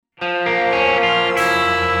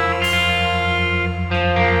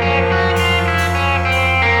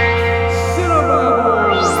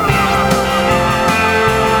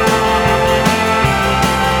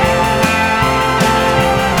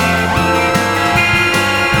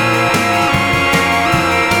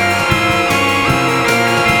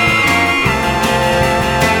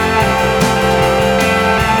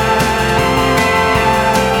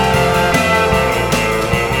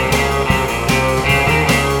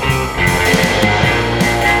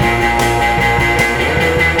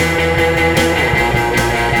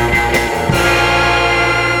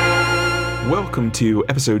to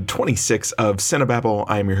episode 26 of Cinebabble.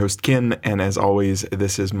 I am your host, Ken, and as always,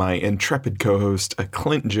 this is my intrepid co-host,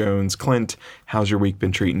 Clint Jones. Clint, how's your week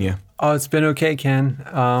been treating you? Oh, it's been okay, Ken.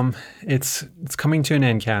 It's coming to an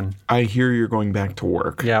end, Ken. I hear you're going back to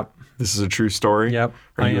work. Yep. This is a true story? Yep,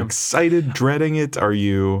 Are you excited, dreading it? Are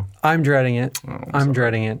you... I'm dreading it. I'm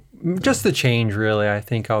dreading it. Just the change, really. I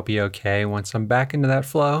think I'll be okay once I'm back into that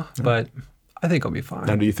flow, but I think I'll be fine.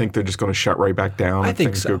 Now, do you think they're just going to shut right back down if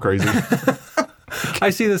things go crazy? I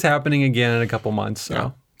see this happening again in a couple months,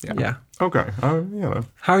 so yeah. Okay. How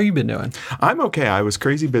have you been doing? I'm okay. I was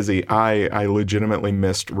crazy busy. I legitimately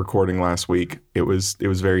missed recording last week. It was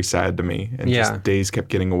very sad to me, and just days kept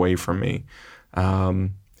getting away from me.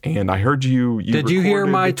 And I heard you Did you hear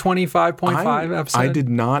my 25.5 episode? I did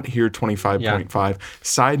not hear 25.5. Yeah.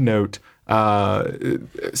 Side note,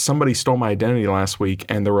 somebody stole my identity last week,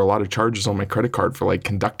 and there were a lot of charges on my credit card for like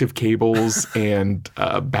conductive cables and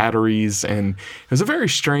batteries, and it was a very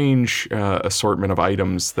strange assortment of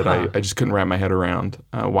items that I just couldn't wrap my head around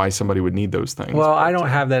why somebody would need those things. Well, I don't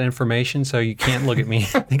have that information, so you can't look at me.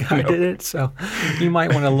 I think I did it, so you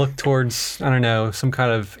might want to look towards, I don't know, some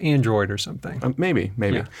kind of Android or something. Maybe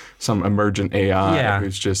some emergent AI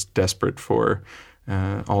who's just desperate for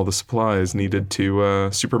all the supplies needed to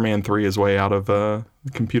Superman 3 his way out of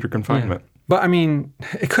computer confinement. Yeah. But I mean,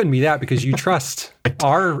 it couldn't be that because you trust I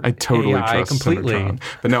totally AI trust completely. Cinnatron.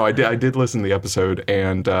 But no, I did listen to the episode,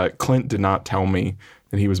 and Clint did not tell me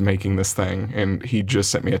that he was making this thing, and he just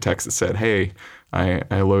sent me a text that said, "Hey,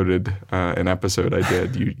 I loaded an episode I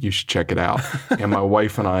did. You should check it out." And my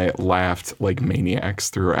wife and I laughed like maniacs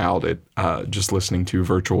throughout it, just listening to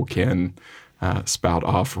Virtual Ken spout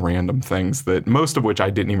off random things that most of which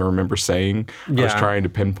I didn't even remember saying. I was trying to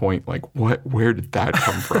pinpoint like where did that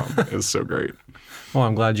come from? It was so great. Well,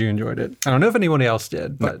 I'm glad you enjoyed it. I don't know if anyone else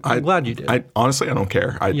did, but I'm glad you did. Honestly, I don't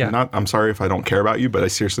care. I'm sorry if I don't care about you, but I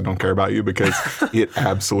seriously don't care about you because it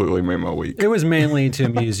absolutely made my week. It was mainly to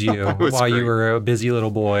amuse you while great. You were a busy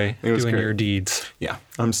little boy doing your deeds. Yeah,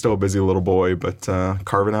 I'm still a busy little boy, but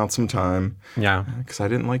carving out some time. Yeah. Because I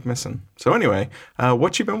didn't like missing. So anyway,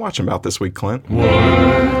 what you been watching about this week, Clint?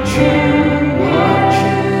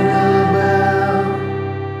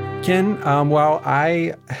 Ken, well,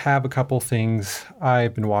 I have a couple things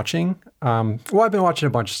I've been watching. I've been watching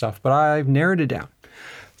a bunch of stuff, but I've narrowed it down.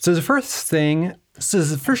 So the first thing.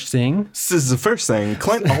 Clint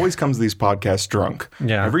always comes to these podcasts drunk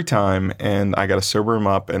every time, and I got to sober him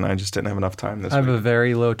up, and I just didn't have enough time this week. I have a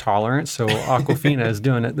very low tolerance, so Aquafina is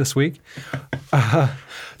doing it this week.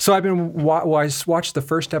 So I've been I watched the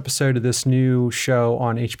first episode of this new show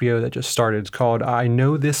on HBO that just started. It's called I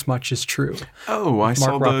Know This Much Is True. Oh, I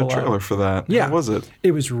saw the trailer for that. Yeah. How was it?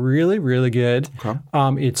 It was really, really good. Okay.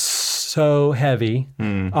 It's so heavy.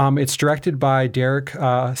 It's directed by Derek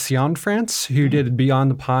Cianfrance, who did Beyond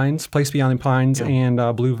the Pines, Place Beyond the Pines, and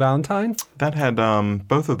Blue Valentine. That had,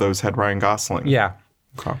 both of those had Ryan Gosling. Yeah.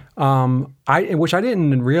 Okay. Which I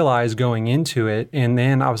didn't realize going into it, and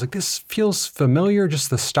then I was like, "This feels familiar." Just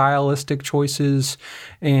the stylistic choices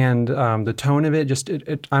and the tone of it.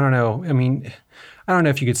 I don't know. I mean, I don't know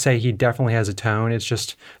if you could say he definitely has a tone. It's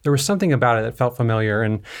just there was something about it that felt familiar,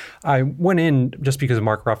 and I went in just because of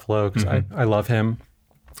Mark Ruffalo because I love him.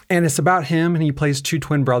 And it's about him, and he plays two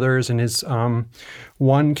twin brothers, and his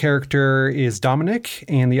one character is Dominic,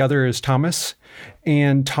 and the other is Thomas.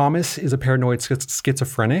 And Thomas is a paranoid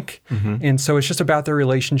schizophrenic, and so it's just about their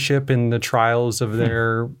relationship and the trials of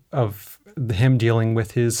him dealing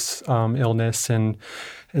with his illness and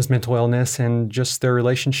his mental illness, and just their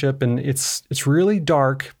relationship. And it's really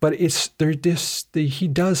dark, but he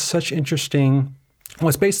does such interesting. Well,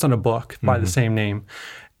 it's based on a book by the same name,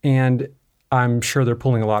 and I'm sure they're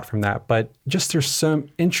pulling a lot from that. But just there's some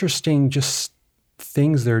interesting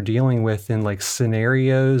things they're dealing with in like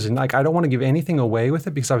scenarios, and like I don't want to give anything away with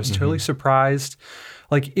it because I was totally surprised.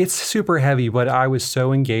 Like it's super heavy, but I was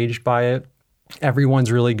so engaged by it.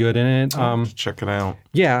 Everyone's really good in it. Check it out.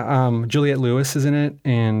 Yeah, Juliette Lewis is in it,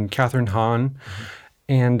 and Catherine Hahn.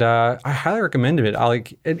 And I highly recommend it.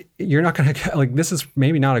 You're not going to like. This is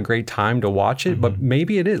maybe not a great time to watch it, but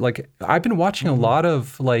maybe it is. Like I've been watching a lot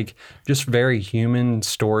of like just very human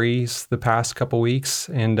stories the past couple weeks,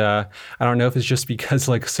 and I don't know if it's just because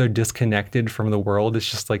like so disconnected from the world.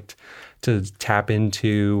 It's just like to tap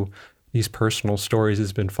into these personal stories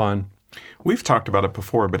has been fun. We've talked about it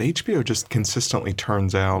before, but HBO just consistently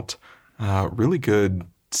turns out really good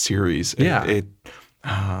series.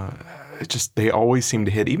 They always seem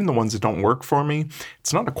to hit, even the ones that don't work for me.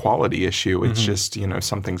 It's not a quality issue. It's just,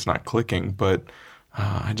 something's not clicking. But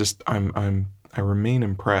I remain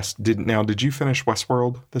impressed. Did you finish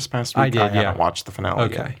Westworld this past week? I did, I haven't watched the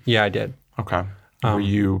finale yet. Yeah, I did. Okay. Were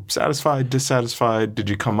you satisfied, dissatisfied? Did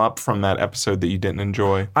you come up from that episode that you didn't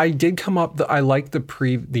enjoy? I did come up. I liked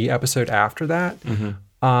the episode after that.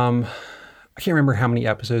 I can't remember how many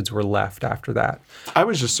episodes were left after that. I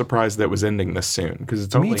was just surprised that it was ending this soon because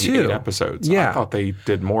it's only 8 episodes. Yeah. I thought they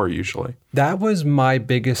did more usually. That was my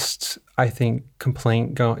biggest, I think,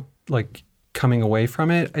 complaint coming away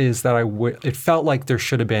from it is that it felt like there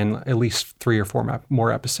should have been at least 3 or 4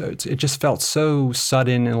 more episodes. It just felt so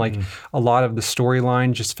sudden, and a lot of the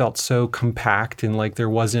storyline just felt so compact, and like there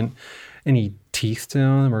wasn't any teeth to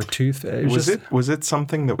them or tooth. Was it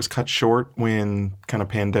something that was cut short when kind of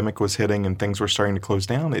pandemic was hitting and things were starting to close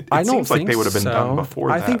down? It seems like they would have been done before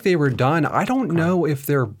that. I think they were done. I don't know if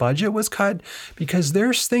their budget was cut, because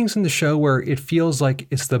there's things in the show where it feels like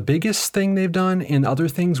it's the biggest thing they've done, and other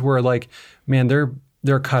things where like, man, they're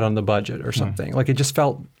cut on the budget or something. Like it just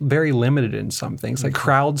felt very limited in some things, like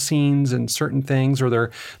crowd scenes and certain things, or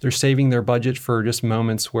they're saving their budget for just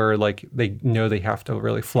moments where like they know they have to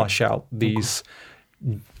really flush out these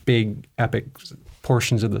big epic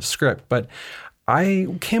portions of the script. But I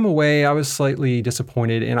came away, I was slightly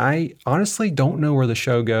disappointed, and I honestly don't know where the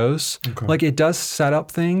show goes. Like it does set up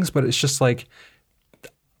things, but it's just like,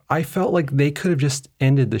 I felt like they could have just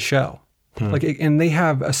ended the show. And they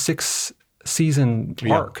have a 6-season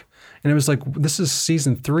arc. And it was like, this is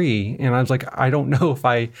season 3. And I was like, I don't know if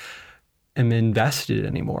I am invested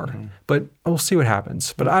anymore. But we'll see what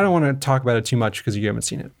happens. But I don't want to talk about it too much because you haven't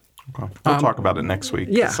seen it. Okay. We'll talk about it next week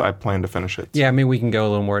because I plan to finish it. So. Yeah, maybe we can go a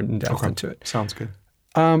little more in depth into it. Sounds good.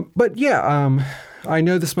 But yeah, I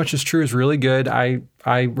Know This Much Is True is really good. I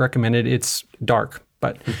recommend it. It's dark.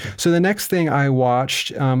 But so the next thing I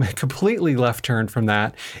watched, completely left turn from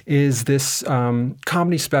that, is this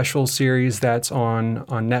comedy special series that's on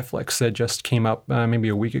Netflix that just came up maybe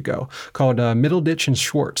a week ago, called Middleditch and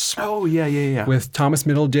Schwartz. Oh, yeah. With Thomas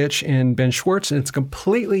Middleditch and Ben Schwartz, and it's a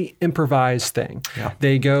completely improvised thing. Yeah.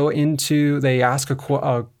 They ask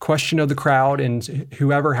a question of the crowd, and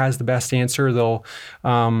whoever has the best answer, they'll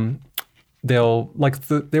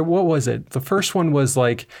what was it? The first one was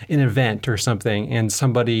like an event or something, and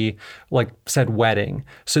somebody like said wedding.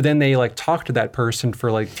 So then they like talk to that person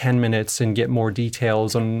for like 10 minutes and get more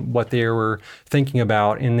details on what they were thinking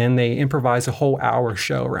about, and then they improvise a whole hour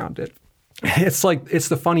show around it. It's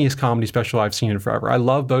the funniest comedy special I've seen in forever. I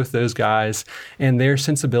love both those guys, and their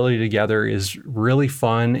sensibility together is really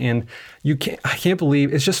fun. And I can't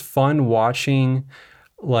believe it's just fun watching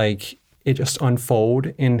like it just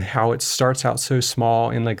unfold, and how it starts out so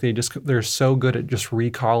small, and like they're so good at just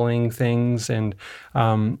recalling things. And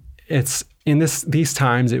it's in these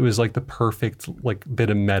times, it was like the perfect like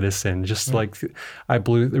bit of medicine. Just like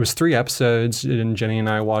there was 3 episodes, and Jenny and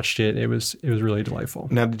I watched it. It was really delightful.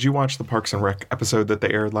 Now, did you watch the Parks and Rec episode that they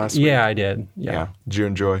aired last week? Yeah, I did. Yeah. Did you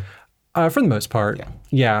enjoy? For the most part.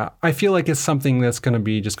 Yeah. I feel like it's something that's going to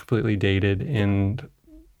be just completely dated and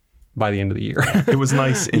by the end of the year. It was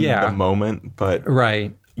nice in the moment, but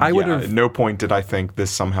I would have. At no point did I think this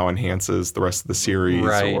somehow enhances the rest of the series.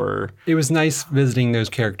 Or it was nice visiting those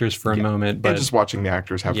characters for a moment, but and just watching the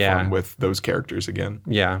actors have fun with those characters again.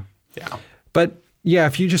 Yeah. But yeah,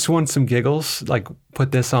 if you just want some giggles, like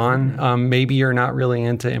put this on. Maybe you're not really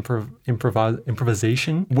into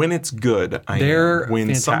improvisation. When it's good, when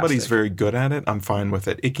fantastic. Somebody's very good at it, I'm fine with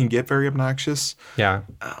it. It can get very obnoxious. Yeah.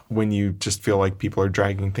 When you just feel like people are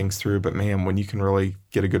dragging things through, but man, when you can really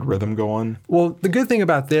get a good rhythm going. Well, the good thing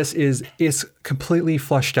about this is it's completely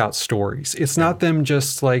fleshed out stories. It's not them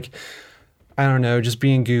just like, I don't know, just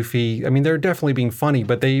being goofy. I mean, they're definitely being funny,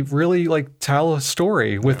 but they really like tell a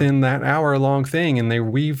story within that hour-long thing, and they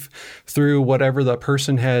weave through whatever the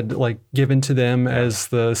person had like given to them as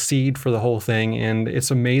the seed for the whole thing, and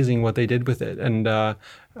it's amazing what they did with it. And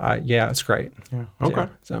it's great. Yeah. Okay.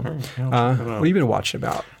 So, what have you been watching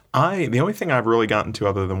about? The only thing I've really gotten to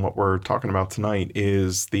other than what we're talking about tonight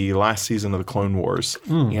is the last season of the Clone Wars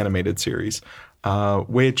animated series,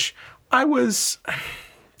 which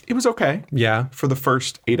it was okay. Yeah. For the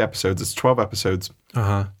first 8 episodes. It's 12 episodes.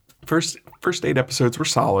 First 8 episodes were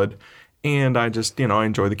solid. And I just, I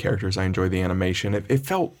enjoy the characters. I enjoy the animation. It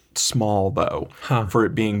felt small, though, for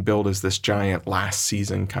it being billed as this giant last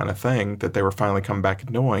season kind of thing that they were finally coming back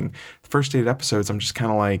and doing. The first 8 episodes, I'm just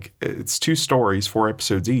kind of like, it's 2 stories, 4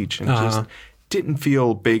 episodes each. And it just didn't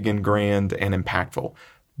feel big and grand and impactful.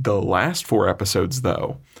 The last 4 episodes,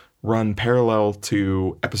 though, run parallel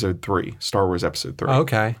to episode 3, Star Wars episode 3.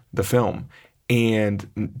 Okay. The film. And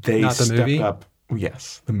they stepped movie? up.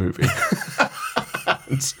 Yes, the movie.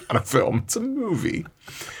 It's not a film. It's a movie.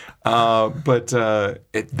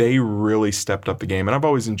 They really stepped up the game. And I've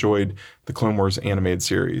always enjoyed the Clone Wars animated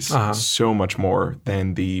series so much more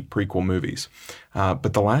than the prequel movies.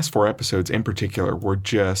 But the last 4 episodes in particular were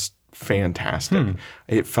just fantastic.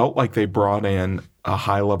 It felt like they brought in a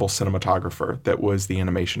high-level cinematographer that was the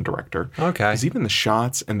animation director. Okay. Because even the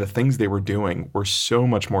shots and the things they were doing were so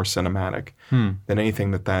much more cinematic than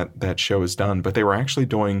anything that show has done. But they were actually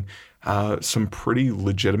doing some pretty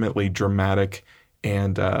legitimately dramatic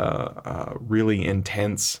and really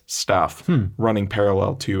intense stuff running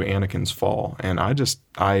parallel to Anakin's fall. And I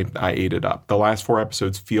ate it up. The last 4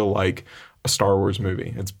 episodes feel like a Star Wars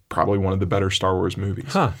movie. It's probably one of the better Star Wars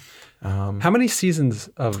movies. Huh. How many seasons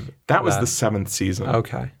of that? Was the 7th season.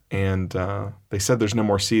 Okay. And they said there's no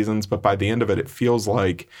more seasons, but by the end of it, it feels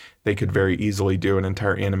like they could very easily do an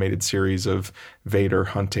entire animated series of Vader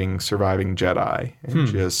hunting surviving Jedi and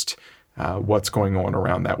just what's going on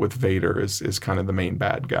around that with Vader is kind of the main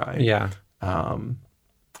bad guy. Yeah.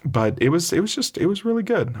 But it was really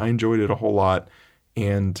good. I enjoyed it a whole lot,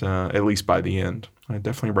 and at least by the end. I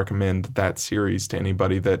definitely recommend that series to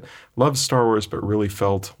anybody that loves Star Wars but really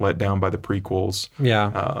felt let down by the prequels.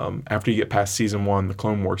 Yeah. After you get past season 1, the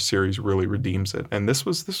Clone Wars series really redeems it, and this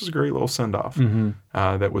was a great little send off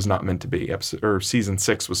that was not meant to be. Season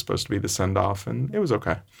 6 was supposed to be the send off, and it was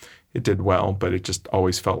okay. It did well, but it just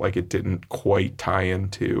always felt like it didn't quite tie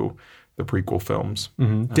into the prequel films.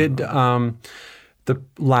 Did the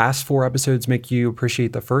last 4 episodes make you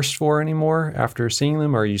appreciate the first 4 anymore after seeing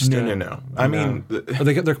them, or are you still? No. I mean,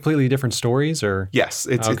 they're completely different stories, or? Yes,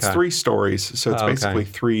 it's 3 stories, so it's basically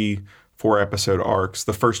 3 4-episode arcs.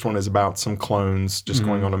 The first one is about some clones just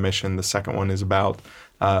going on a mission. The second one is about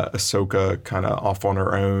Ahsoka kind of off on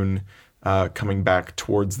her own, coming back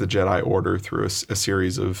towards the Jedi Order through a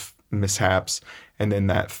series of mishaps. And then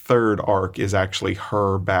that third arc is actually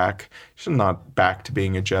her back. She's not back to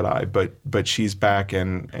being a Jedi, but she's back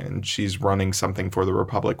and she's running something for the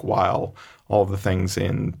Republic while all the things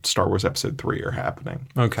in Star Wars Episode 3 are happening.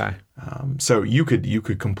 Okay. So you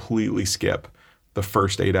could completely skip the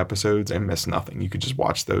first 8 episodes and miss nothing. You could just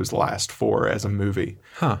watch those last 4 as a movie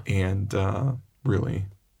and really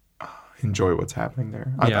enjoy what's happening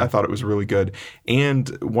there. I thought it was really good. And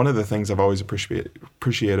one of the things I've always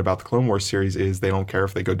appreciated about the Clone Wars series is they don't care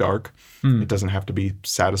if they go dark. It doesn't have to be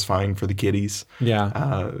satisfying for the kiddies.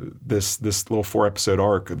 Yeah. This little 4-episode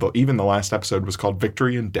arc, even the last episode was called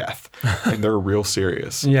Victory and Death, and they're real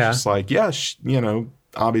serious. Yeah. It's just like,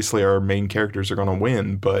 obviously our main characters are going to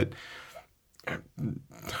win, but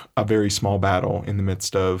a very small battle in the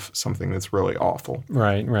midst of something that's really awful.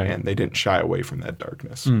 Right. And they didn't shy away from that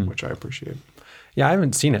darkness, which I appreciate. Yeah, I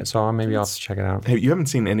haven't seen it, so maybe I'll have to check it out. Hey, you haven't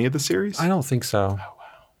seen any of the series? I don't think so. Oh,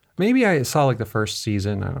 wow. Maybe I saw like the first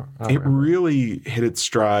season. I don't remember. Really hit its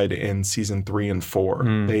stride in season 3 and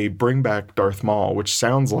 4. They bring back Darth Maul, which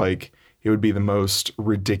sounds like it would be the most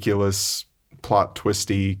ridiculous, plot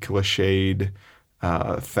twisty, cliched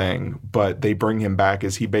thing. But they bring him back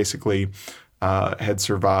as he basically had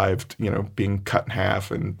survived, being cut in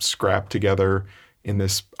half and scrapped together in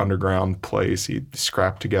this underground place. He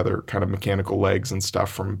scrapped together kind of mechanical legs and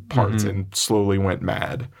stuff from parts and slowly went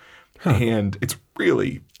mad. And it's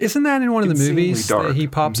really Isn't that in one of the movies dark. That he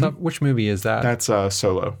pops up? Which movie is that? That's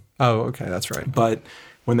Solo. Oh, okay, that's right. But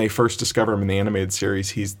when they first discover him in the animated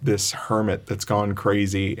series, he's this hermit that's gone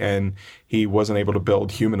crazy, and he wasn't able to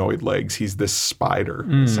build humanoid legs. He's this spider,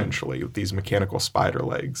 essentially, with these mechanical spider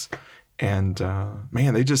legs. And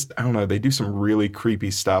man, they just, I don't know, they do some really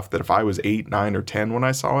creepy stuff that if I was 8, 9, or 10 when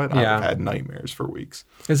I saw it, I would have had nightmares for weeks.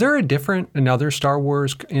 Is there another Star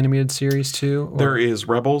Wars animated series too? Or? There is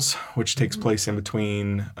Rebels, which takes place in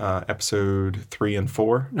between episode 3 and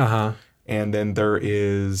 4. And then there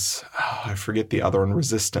is, I forget the other one,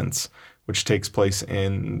 Resistance, which takes place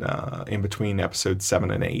in between episodes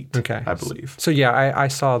 7 and 8, I believe. So yeah, I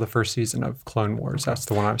saw the first season of Clone Wars. That's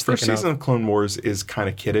the one I was thinking of. First season of Clone Wars is kind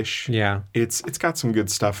of kiddish. Yeah. It's got some good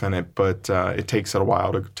stuff in it, but it takes it a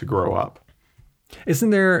while to grow up.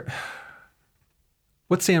 Isn't there...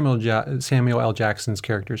 What's Samuel L. Jackson's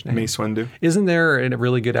character's name? Mace Windu. Isn't there a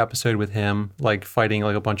really good episode with him, like fighting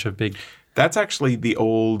like a bunch of big... That's actually the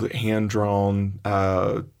old hand-drawn...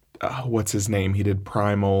 what's his name? He did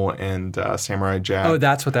Primal and Samurai Jack. Oh,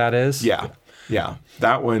 that's what that is? Yeah.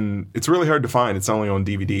 That one, it's really hard to find. It's only on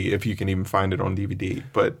DVD, if you can even find it on DVD.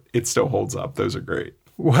 But it still holds up. Those are great.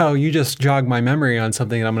 Well, you just jogged my memory on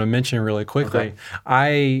something that I'm going to mention really quickly.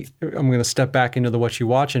 Okay. I'm going to step back into the Whatchoo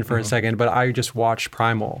Watchin for a second, but I just watched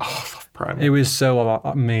Primal. Oh, I love Primal. It was so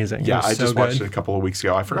amazing. Yeah, it was I so just watched good. it a couple of weeks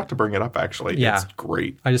ago. I forgot to bring it up, actually. Yeah. It's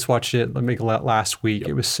great. I just watched it last week.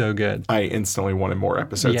 It was so good. I instantly wanted more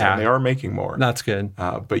episodes, Yeah. and they are making more. That's good.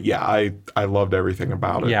 But yeah, I loved everything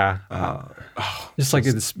about it. Yeah. Just like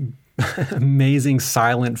this amazing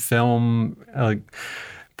silent film,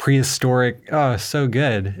 prehistoric. Oh, so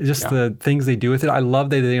good. Just the things they do with it. I love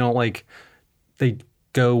that they don't they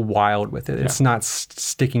go wild with it. It's not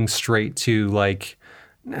sticking straight to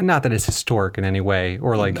not that it's historic in any way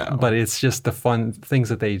or but it's just the fun things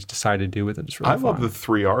that they decide to do with it. It's really fun. I love the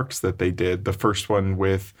 3 arcs that they did. The first one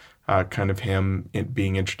with kind of him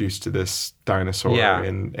being introduced to this dinosaur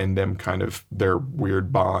and them kind of their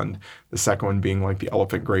weird bond. The second one being like the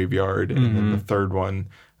elephant graveyard. And then the third one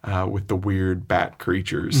with the weird bat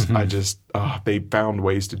creatures. I just, they found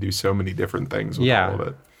ways to do so many different things with all of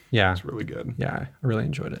it. Yeah. It's really good. Yeah, I really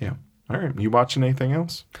enjoyed it. Yeah. All right. You watching anything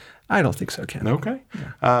else? I don't think so, Ken. Okay.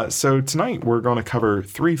 Yeah. So tonight we're going to cover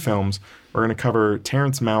 3 films. We're going to cover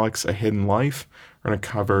Terrence Malick's A Hidden Life. We're going to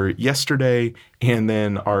cover Yesterday, and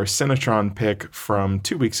then our Cinetron pick from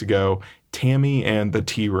 2 weeks ago, Tammy and the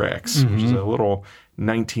T-Rex, which is a little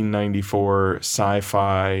 1994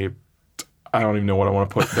 sci-fi. I don't even know what I want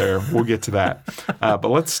to put there. We'll get to that. But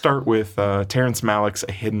let's start with Terrence Malick's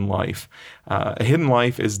A Hidden Life. A Hidden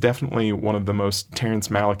Life is definitely one of the most Terrence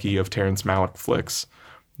Malick-y of Terrence Malick flicks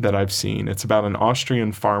that I've seen. It's about an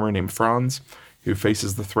Austrian farmer named Franz who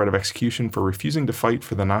faces the threat of execution for refusing to fight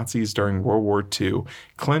for the Nazis during World War II.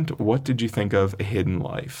 Clint, what did you think of A Hidden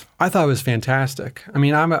Life? I thought it was fantastic. I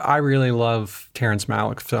mean, I really love Terrence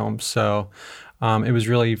Malick films, so it was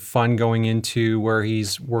really fun going into where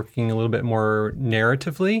he's working a little bit more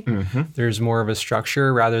narratively. There's more of a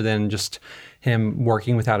structure rather than just him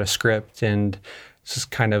working without a script and just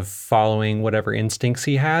kind of following whatever instincts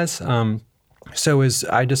he has. And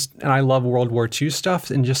I love World War II stuff,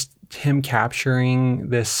 and just him capturing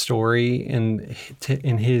this story in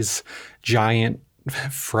his giant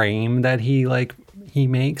frame that he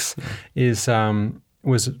makes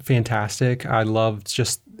was fantastic. I loved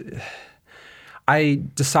I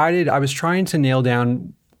decided I was trying to nail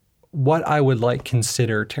down what I would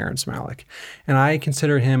consider Terrence Malick. And I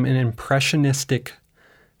consider him an impressionistic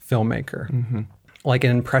filmmaker, like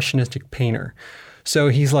an impressionistic painter. So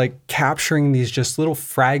he's capturing these just little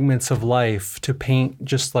fragments of life to paint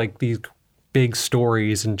just these big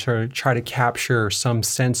stories and try to capture some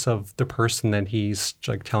sense of the person that he's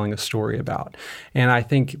telling a story about. And I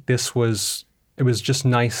think it was just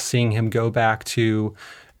nice seeing him go back to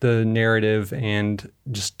the narrative and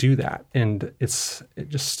just do that. And it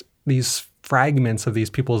just these fragments of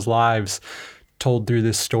these people's lives told through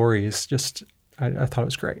this story is just, I thought it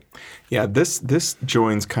was great. Yeah, this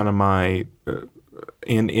joins kind of my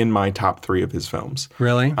in my top 3 of his films.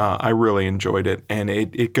 Really? I really enjoyed it, and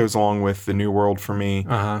it goes along with The New World for me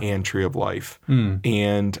and Tree of Life.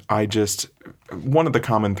 And one of the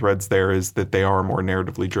common threads there is that they are more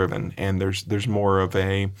narratively driven, and there's more of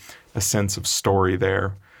a sense of story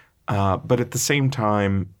there. But at the same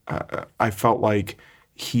time, I felt like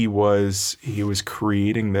he was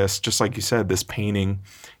creating this, just like you said, this painting,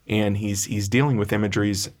 and he's dealing with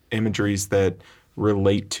imageries that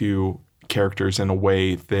relate to characters in a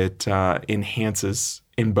way that enhances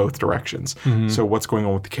in both directions. So what's going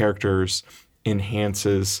on with the characters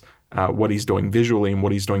enhances what he's doing visually, and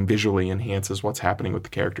what he's doing visually enhances what's happening with the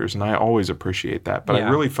characters. And I always appreciate that. But I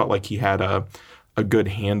really felt like he had a good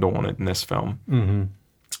handle on it in this film.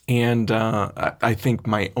 And I think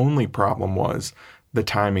my only problem was the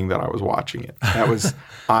timing that I was watching it. That was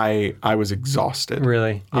I was exhausted.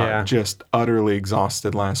 Really? Yeah. Just utterly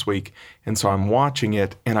exhausted last week. And so I'm watching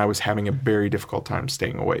it, and I was having a very difficult time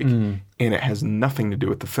staying awake. And it has nothing to do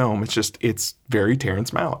with the film. It's very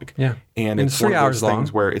Terrence Malick. Yeah. And it's 3 one of hours those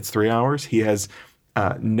things where it's 3 hours. He has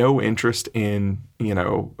no interest in,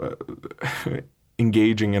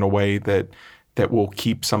 engaging in a way that will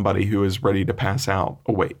keep somebody who is ready to pass out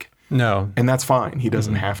awake. No. And that's fine. He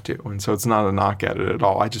doesn't have to. And so it's not a knock at it at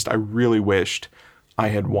all. I really wished I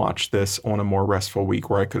had watched this on a more restful week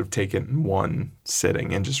where I could have taken one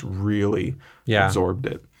sitting and just really absorbed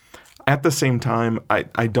it. At the same time,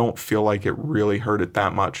 I don't feel like it really hurt it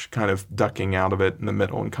that much, kind of ducking out of it in the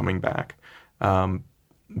middle and coming back.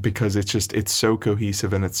 Because it's so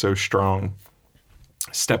cohesive and it's so strong.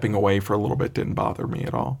 Stepping away for a little bit didn't bother me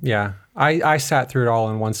at all. Yeah. I sat through it all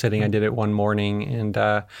in one sitting. I did it one morning, and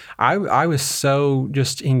I was so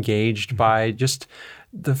just engaged by just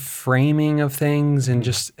the framing of things and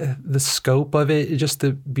just the scope of it, just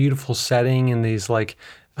the beautiful setting and these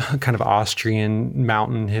kind of Austrian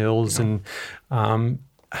mountain hills and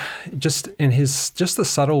just the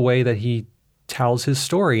subtle way that he tells his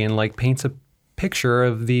story and like paints a picture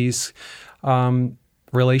of these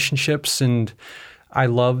relationships. And I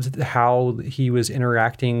loved how he was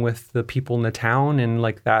interacting with the people in the town, and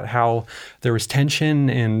like that, how there was tension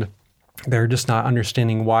and they're just not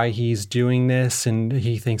understanding why he's doing this, and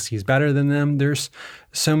he thinks he's better than them. There's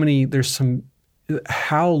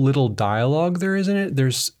how little dialogue there is in it.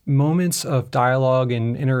 There's moments of dialogue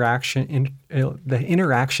and interaction, the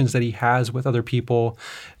interactions that he has with other people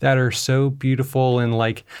that are so beautiful and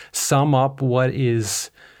like sum up what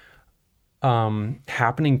is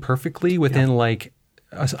happening perfectly within like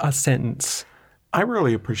a sentence. I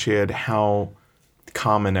really appreciated how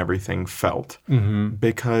common everything felt,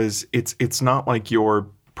 because it's not like you're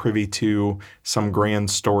privy to some grand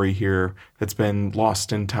story here that's been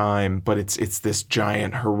lost in time, but it's this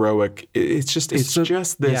giant heroic. It's just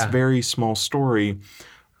this very small story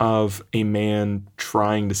of a man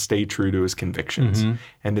trying to stay true to his convictions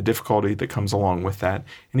and the difficulty that comes along with that.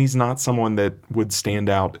 And he's not someone that would stand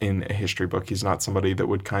out in a history book. He's not somebody that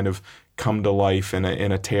would kind of come to life in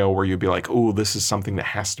a tale where you'd be like, oh, this is something that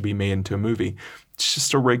has to be made into a movie. It's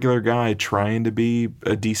just a regular guy trying to be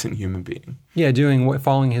a decent human being. Yeah,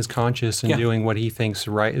 following his conscience and doing what he thinks is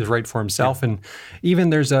right for himself. Yeah. And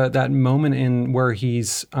even there's that moment in where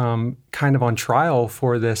he's kind of on trial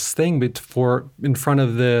for this thing, in front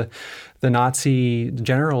of the Nazi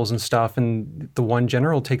generals and stuff. And the one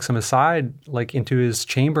general takes him aside, like into his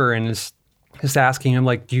chamber, and is just asking him,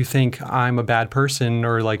 like, do you think I'm a bad person,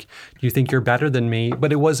 or like, do you think you're better than me?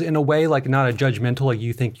 But it was in a way like not a judgmental, like,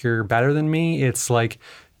 you think you're better than me. It's like,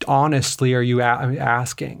 honestly, are you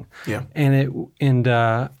asking? Yeah. And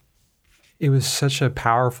it was such a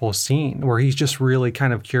powerful scene where he's just really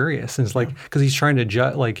kind of curious, and it's like, because he's trying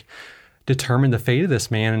to determine the fate of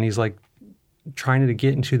this man, and he's like trying to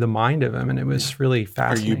get into the mind of him, and it was really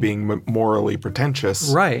fascinating. Are you being morally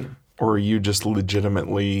pretentious? Right. Or are you just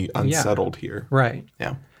legitimately unsettled here? Right.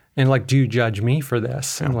 Yeah. And like, do you judge me for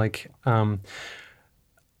this? Yeah. And like,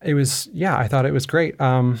 it was, I thought it was great.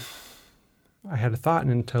 I had a thought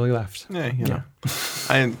until he left. Yeah, you know.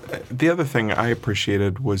 And the other thing I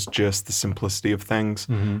appreciated was just the simplicity of things.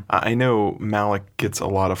 I know Malick gets a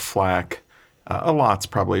lot of flack. A lot's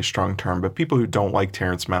probably a strong term, but people who don't like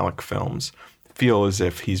Terrence Malick films feel as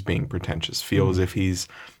if he's being pretentious, feel as if he's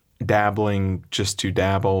dabbling just to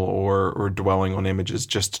dabble, or dwelling on images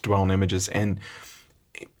just to dwell on images. And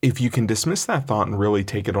if you can dismiss that thought and really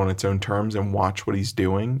take it on its own terms and watch what he's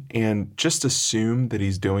doing and just assume that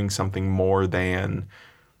he's doing something more than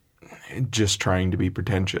just trying to be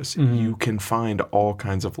pretentious, you can find all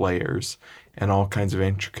kinds of layers and all kinds of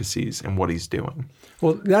intricacies in what he's doing.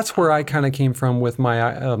 Well, that's where I kind of came from with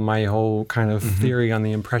my my whole kind of theory on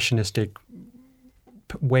the impressionistic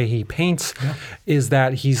way he paints, is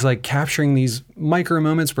that he's like capturing these micro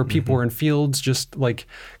moments where people are in fields just like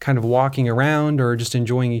kind of walking around or just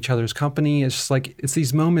enjoying each other's company. It's just like, it's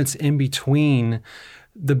these moments in between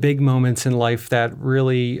the big moments in life that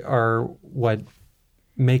really are what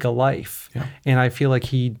make a life. Yeah. And I feel like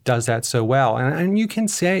he does that so well. And you can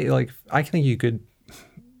say, like, I think you could,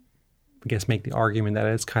 I guess, make the argument that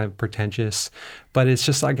it's kind of pretentious, but it's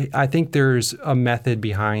just like, I think there's a method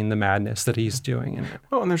behind the madness that he's doing in it.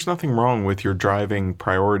 Well, and there's nothing wrong with your driving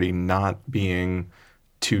priority not being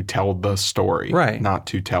to tell the story, right? Not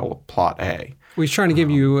to tell plot A. Well, he's trying to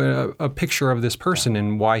give you a picture of this person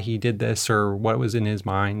and why he did this or what was in his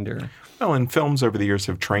mind. Or well, and films over the years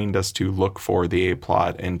have trained us to look for the A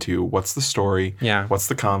plot and to what's the story, what's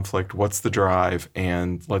the conflict, what's the drive,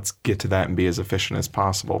 and let's get to that and be as efficient as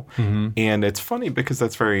possible. And it's funny because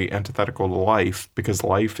that's very antithetical to life, because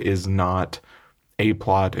life is not A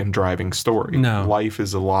plot and driving story. No. Life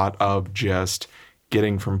is a lot of just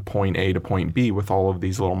getting from point A to point B with all of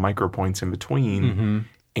these little micro points in between.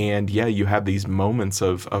 And you have these moments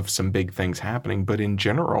of some big things happening, but in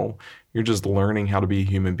general, you're just learning how to be a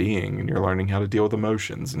human being, and you're learning how to deal with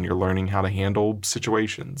emotions, and you're learning how to handle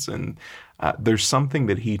situations. And there's something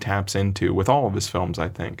that he taps into with all of his films, I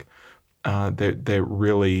think, that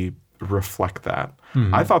really reflect that.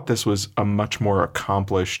 I thought this was a much more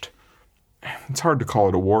accomplished, it's hard to call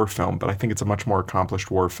it a war film, but I think it's a much more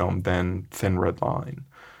accomplished war film than Thin Red Line.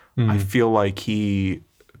 I feel like he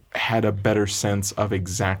had a better sense of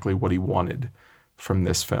exactly what he wanted from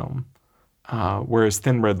this film. Whereas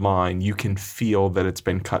Thin Red Line, you can feel that it's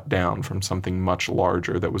been cut down from something much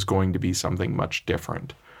larger that was going to be something much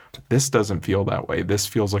different. This doesn't feel that way. This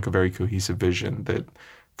feels like a very cohesive vision that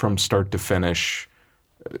from start to finish,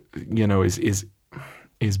 is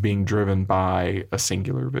being driven by a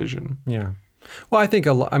singular vision. Yeah. Well, I think,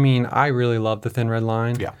 I really love the Thin Red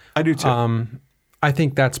Line. Yeah, I do too. I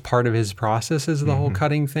think that's part of his process is the whole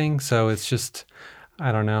cutting thing. So it's just,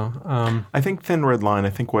 I don't know. I think Thin Red Line, I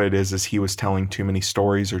think what it is he was telling too many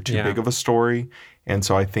stories or too big of a story. And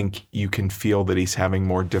so I think you can feel that he's having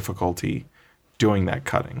more difficulty doing that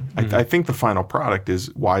cutting. I think the final product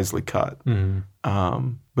is wisely cut.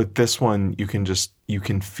 But this one, you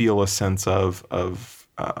can feel a sense of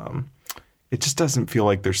it just doesn't feel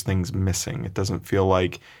like there's things missing. It doesn't feel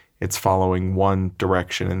like it's following one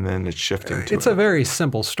direction and then it's shifting to It's a very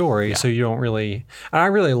simple story, so you don't really. And I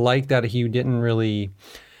really like that he didn't really.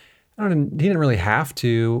 He didn't really have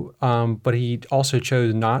to, but he also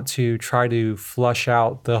chose not to try to flush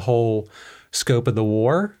out the whole scope of the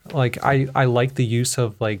war. Like I like the use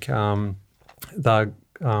of like the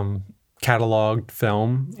cataloged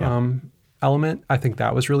film element. I think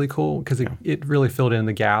that was really cool because it really filled in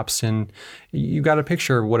the gaps and you got a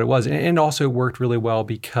picture of what it was. And also worked really well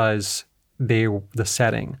because the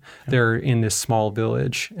setting. They're in this small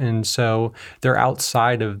village. And so they're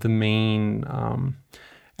outside of the main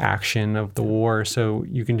action of the war. So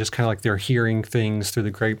you can just kind of like they're hearing things through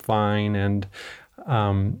the grapevine and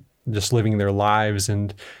just living their lives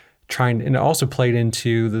and trying, and it also played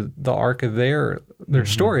into the arc of their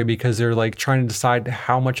story because they're like trying to decide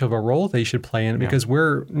how much of a role they should play in it because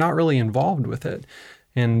we're not really involved with it.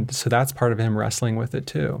 And so that's part of him wrestling with it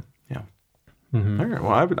too. Yeah. All right.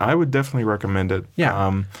 Well, I would definitely recommend it.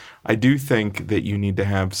 Yeah. I do think that you need to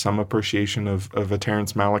have some appreciation of a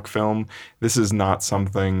Terrence Malick film. This is not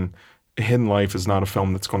something, Hidden Life is not a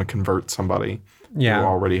film that's going to convert somebody who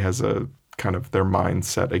already has a kind of their mind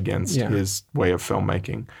set against his way of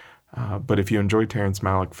filmmaking. But if you enjoy Terrence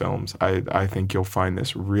Malick films, I think you'll find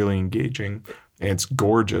this really engaging. And it's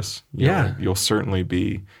gorgeous. You'll certainly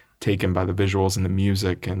be taken by the visuals and the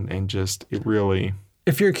music and just it really...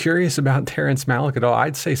 If you're curious about Terrence Malick at all,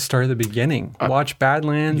 I'd say start at the beginning. Watch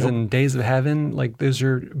Badlands and Days of Heaven. Like those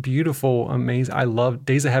are beautiful, amazing. I love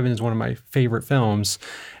Days of Heaven is one of my favorite films.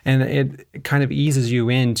 And it kind of eases you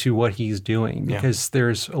into what he's doing because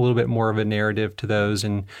there's a little bit more of a narrative to those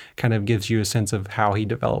and kind of gives you a sense of how he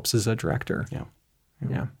develops as a director.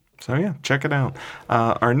 Yeah. So check it out.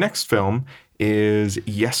 Our next film is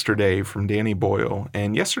Yesterday from Danny Boyle.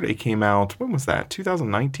 And Yesterday came out, when was that?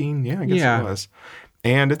 2019? Yeah, I guess it was.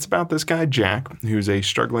 And it's about this guy, Jack, who's a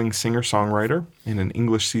struggling singer-songwriter in an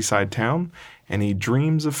English seaside town, and he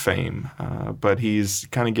dreams of fame, but he's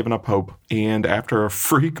kind of given up hope. And after a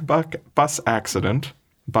freak bus accident,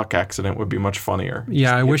 buck accident would be much funnier.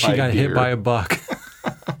 Yeah, I wish he got hit by a buck.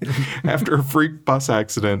 After a freak bus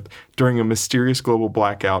accident during a mysterious global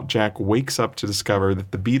blackout, Jack wakes up to discover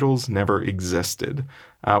that the Beatles never existed,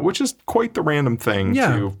 which is quite the random thing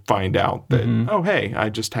to find out that, oh, hey, I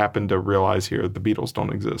just happened to realize here the Beatles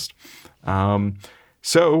don't exist.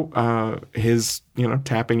 So his,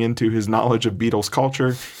 tapping into his knowledge of Beatles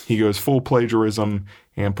culture, he goes full plagiarism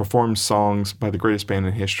and performs songs by the greatest band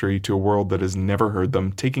in history to a world that has never heard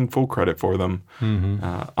them, taking full credit for them.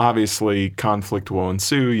 Obviously, conflict will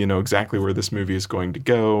ensue. You know exactly where this movie is going to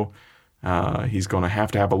go. He's going to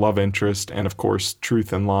have a love interest. And, of course,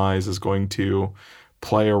 Truth and Lies is going to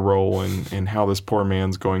play a role in how this poor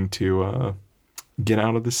man's going to get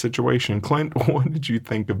out of this situation. Clint, what did you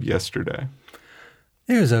think of Yesterday?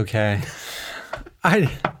 It was okay. I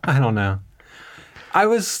don't know.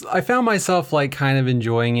 I found myself like kind of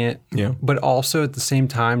enjoying it, but also at the same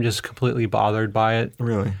time just completely bothered by it.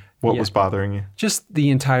 Really? What was bothering you? Just the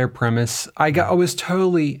entire premise. I was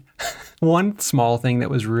totally one small thing that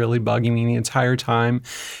was really bugging me the entire time.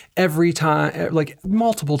 Every time, like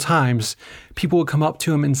multiple times, people would come up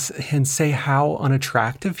to him and say how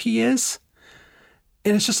unattractive he is.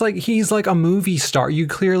 And it's just like, he's like a movie star. You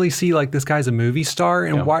clearly see like this guy's a movie star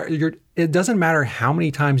and it doesn't matter how many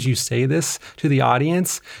times you say this to the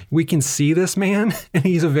audience. We can see this man and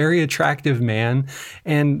he's a very attractive man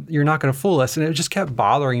and you're not going to fool us. And it just kept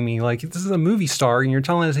bothering me. Like, this is a movie star and you're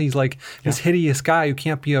telling us he's like this hideous guy who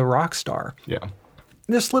can't be a rock star. Yeah.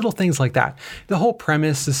 Just little things like that. The whole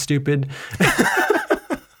premise is stupid.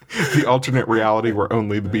 The alternate reality where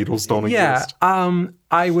only the Beatles don't exist.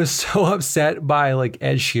 I was so upset by like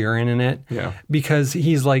Ed Sheeran in it because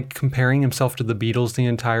he's like comparing himself to the Beatles the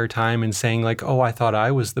entire time and saying like, oh, I thought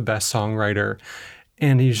I was the best songwriter.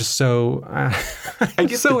 And he's just so, I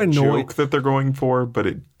get so the annoyed. Joke that they're going for, but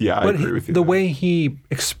I agree with you. The way he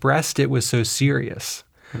expressed it was so serious.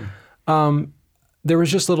 There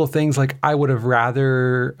was just little things like I would have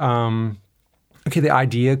rather, the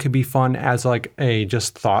idea could be fun as like a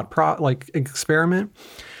just thought experiment.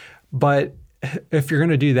 But if you're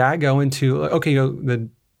going to do that, go into, the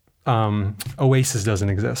Oasis doesn't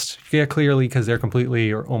exist. Yeah, clearly because they're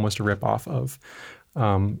completely or almost a ripoff of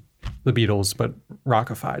the Beatles, but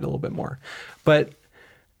rockified a little bit more. But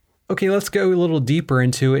okay, let's go a little deeper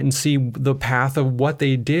into it and see the path of what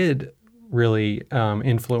they did really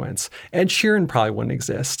influence. Ed Sheeran probably wouldn't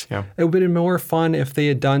exist. Yeah. It would have been more fun if they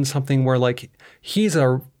had done something where like he's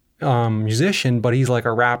a musician, but he's like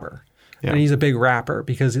a rapper. Yeah. And he's a big rapper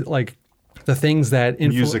because like the things that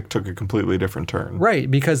music took a completely different turn. Right,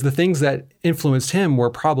 because the things that influenced him were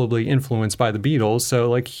probably influenced by the Beatles. So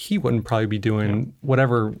like he wouldn't probably be doing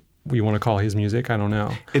whatever we want to call his music. I don't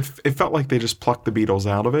know. It felt like they just plucked the Beatles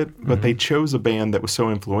out of it, but they chose a band that was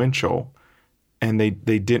so influential, and they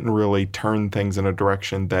didn't really turn things in a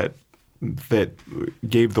direction that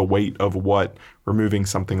gave the weight of what removing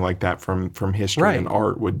something like that from history and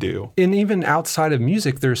art would do. And even outside of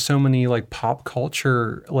music, there's so many like pop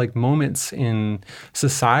culture like moments in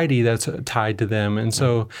society that's tied to them. And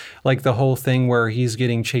so like the whole thing where he's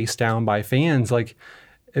getting chased down by fans, like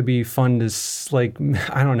it'd be fun to like,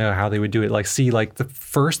 I don't know how they would do it. Like see like the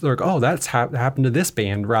first, they're like, oh, that's happened to this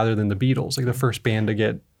band rather than the Beatles, like the first band to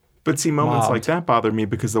get But see, moments like that bother me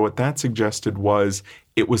because what that suggested was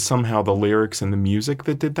it was somehow the lyrics and the music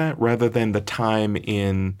that did that rather than the time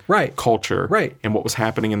in culture and what was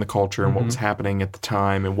happening in the culture and what was happening at the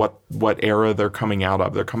time and what era they're coming out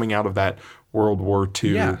of. They're coming out of that World War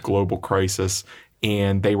II global crisis,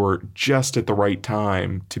 and they were just at the right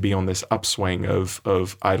time to be on this upswing of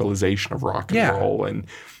idolization of rock and roll. And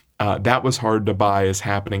that was hard to buy as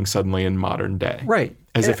happening suddenly in modern day. Right.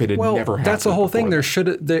 As if it had never happened. That's the whole thing. There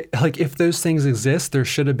like if those things exist, there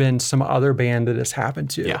should have been some other band that it's happened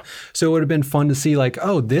to. Yeah. So it would have been fun to see like,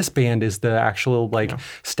 oh, this band is the actual like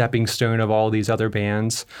stepping stone of all these other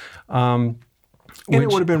bands. And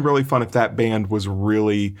it would have been really fun if that band was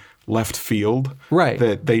really left field. Right.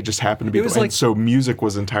 That they just happened to be. And so music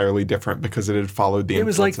was entirely different because it had followed the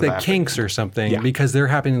influence. It was like the Kinks or something because they're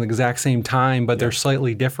happening at the exact same time, but they're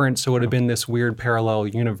slightly different. So it would have been this weird parallel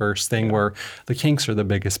universe thing where the Kinks are the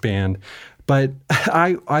biggest band. But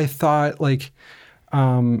I thought like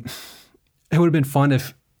it would have been fun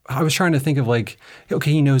if I was trying to think of like,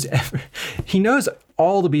 okay, he knows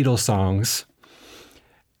all the Beatles songs,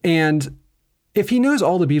 and if he knows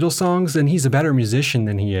all the Beatles songs, then he's a better musician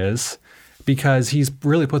than he is because he's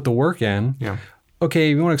really put the work in. Yeah. Okay,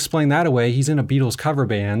 if you want to explain that away, he's in a Beatles cover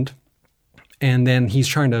band, and then he's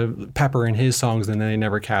trying to pepper in his songs, and they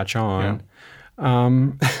never catch on. Yeah.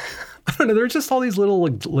 I don't know. There were just all these little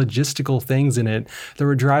logistical things in it that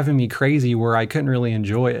were driving me crazy where I couldn't really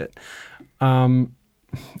enjoy it. I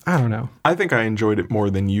don't know. I think I enjoyed it more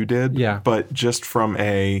than you did. Yeah. But just from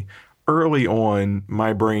early on,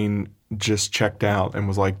 my brain just checked out and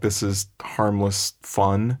was like, this is harmless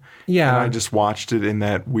fun. Yeah. And I just watched it in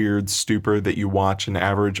that weird stupor that you watch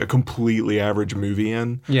a completely average movie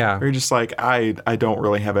in. Yeah. Where you're just like, I don't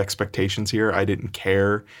really have expectations here. I didn't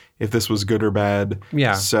care if this was good or bad.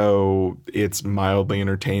 Yeah. So it's mildly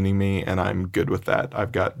entertaining me, and I'm good with that.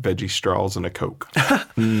 I've got veggie straws and a Coke.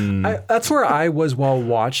 That's where I was while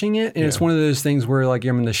watching it. And it's one of those things where like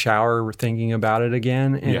I'm in the shower thinking about it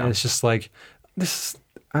again. And it's just like, it's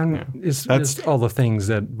just all the things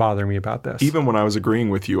that bother me about this. Even when I was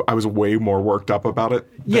agreeing with you, I was way more worked up about it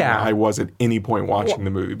than I was at any point watching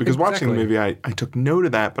the movie. Because watching the movie, I took note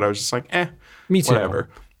of that, but I was just like, me too. Whatever.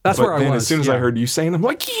 That's where I was. Then as soon as I heard you saying, I'm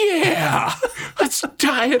like, yeah, let's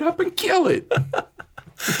tie it up and kill it.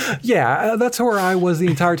 Yeah, that's where I was the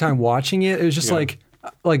entire time watching it. It was just like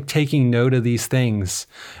taking note of these things.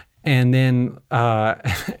 And then,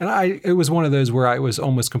 it was one of those where I was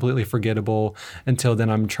almost completely forgettable until then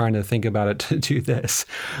I'm trying to think about it to do this.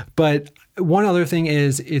 But one other thing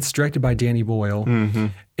is it's directed by Danny Boyle,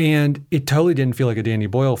 and it totally didn't feel like a Danny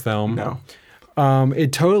Boyle film. No.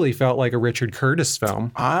 It totally felt like a Richard Curtis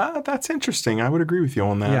film. That's interesting. I would agree with you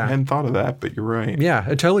on that. Yeah. I hadn't thought of that, but you're right. Yeah,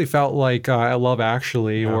 it totally felt like Love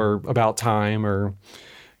Actually or About Time or...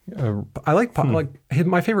 I like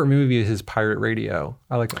my favorite movie is his Pirate Radio.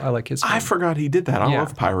 I like his film. I forgot he did that. I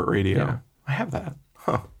love Pirate Radio. Yeah. I have that.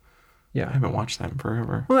 Huh. Yeah. I haven't watched that in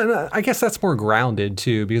forever. Well, and I guess that's more grounded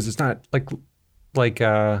too because it's not like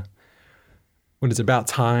what is it, About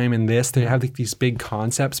Time and this. They have these big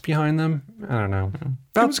concepts behind them. I don't know.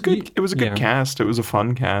 It was good. It was a good cast. It was a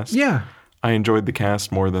fun cast. Yeah. I enjoyed the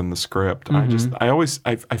cast more than the script. I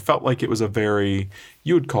felt like it was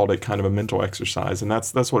you had called it kind of a mental exercise, and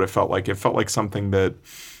that's what it felt like. It felt like something that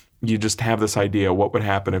you just have this idea, what would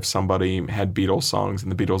happen if somebody had Beatles songs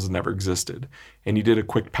and the Beatles had never existed? And you did a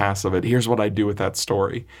quick pass of it. Here's what I do with that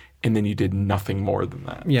story. And then you did nothing more than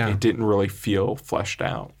that. Yeah. It didn't really feel fleshed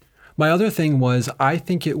out. My other thing was I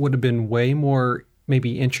think it would have been way more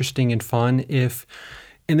maybe interesting and fun if...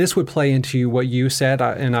 And this would play into what you said,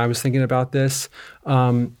 and I was thinking about this.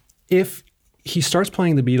 if he starts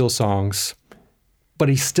playing the Beatles songs, but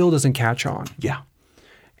he still doesn't catch on. Yeah.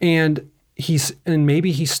 And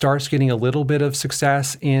maybe he starts getting a little bit of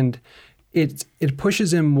success, and it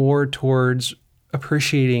pushes him more towards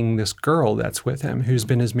appreciating this girl that's with him, who's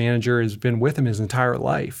been his manager, has been with him his entire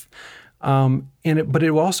life. But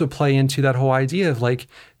it will also play into that whole idea of like,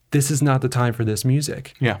 this is not the time for this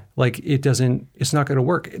music. Yeah. Like it's not going to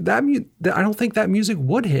work. I don't think that music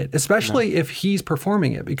would hit, especially if he's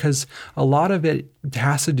performing it, because a lot of it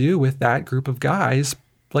has to do with that group of guys,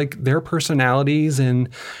 like their personalities and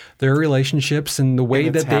their relationships and the way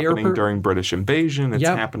that they are happening during British invasion. It's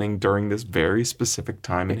happening during this very specific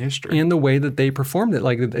time in history. And the way that they performed it,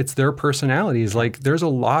 like it's their personalities. Like there's a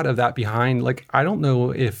lot of that behind. Like I don't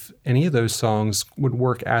know if any of those songs would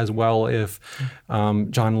work as well if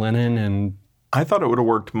John Lennon and I thought it would have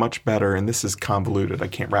worked much better, and this is convoluted. I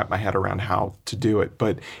can't wrap my head around how to do it,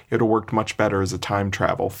 but it would have worked much better as a time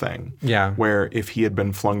travel thing. Yeah. Where if he had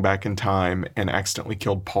been flung back in time and accidentally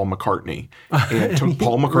killed Paul McCartney and took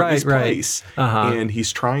Paul McCartney's place, and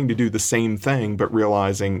he's trying to do the same thing, but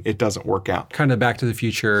realizing it doesn't work out. Kind of Back to the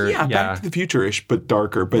Future. Yeah, Back to the Future-ish, but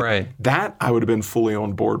darker. But that I would have been fully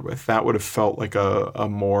on board with. That would have felt like a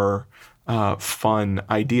more fun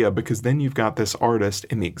idea, because then you've got this artist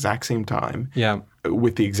in the exact same time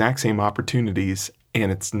with the exact same opportunities,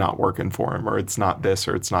 and it's not working for him, or it's not this,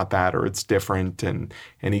 or it's not that, or it's different, and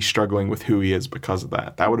he's struggling with who he is because of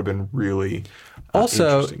that. That would have been really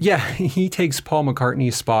also interesting. He takes Paul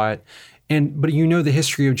McCartney's spot, but you know the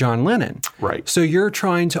history of John Lennon, right? So you're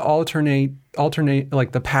trying to alternate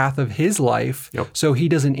like the path of his life, so he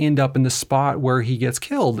doesn't end up in the spot where he gets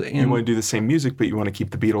killed. And you want to do the same music, but you want to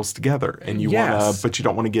keep the Beatles together, and but you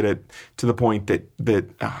don't want to get it to the point that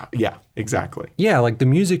exactly. Yeah, like the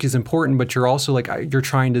music is important, but you're also like you're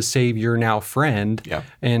trying to save your now friend,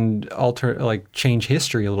 and change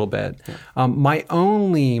history a little bit. My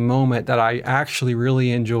only moment that I actually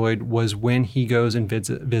really enjoyed was when he goes and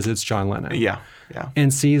visits John Lennon. Yeah.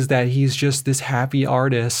 And sees that he's just this happy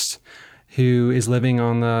artist who is living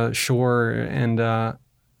on the shore. And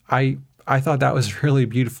I thought that was a really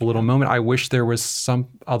beautiful little moment. I wish there was some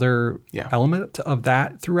other element of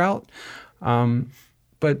that throughout.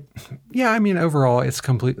 But I mean, overall, it's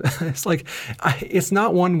complete. It's like, it's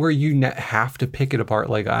not one where you have to pick it apart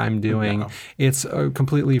like I'm doing. No. It's a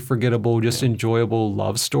completely forgettable, just enjoyable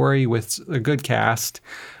love story with a good cast.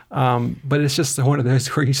 But it's just one of those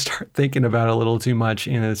where you start thinking about it a little too much,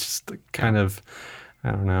 and it's just kind of, I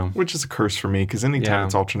don't know. Which is a curse for me, because anytime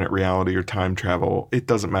it's alternate reality or time travel, it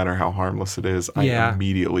doesn't matter how harmless it is. I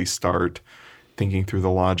immediately start thinking through the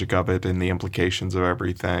logic of it and the implications of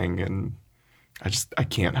everything, and I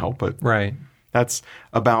can't help it. Right. That's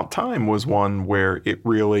About Time was one where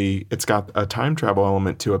it's got a time travel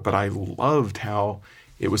element to it, but I loved how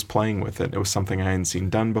it was playing with it. It was something I hadn't seen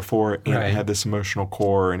done before, and it had this emotional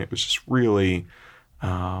core, and it was just really...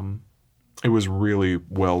 it was really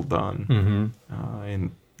well done. Mm-hmm.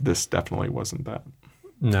 And this definitely wasn't that.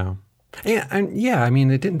 No. And I mean,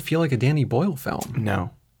 it didn't feel like a Danny Boyle film. No.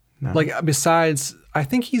 Like, besides, I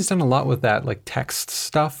think he's done a lot with that, like, text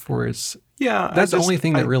stuff where it's... Yeah. That's the only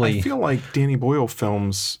thing that really... I feel like Danny Boyle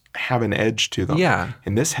films have an edge to them. Yeah.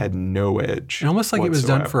 And this had no edge. And almost like it was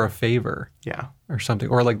done for a favor. Yeah. Or something.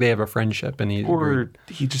 Or like they have a friendship and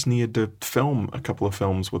he just needed to film a couple of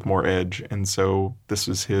films with more edge. And so this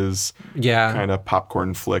was his kind of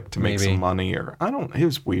popcorn flick to make some money. Or it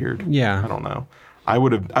was weird. Yeah. I don't know. I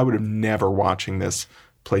would have never watching this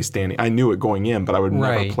placed Danny. I knew it going in, but I would have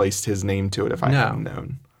never placed his name to it if I hadn't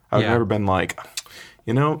known. I would have never been like,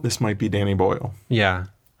 this might be Danny Boyle. Yeah.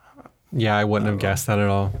 Yeah, I wouldn't have guessed that at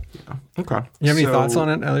all. Yeah. Okay. You have any thoughts on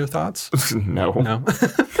it? Other thoughts? No. No.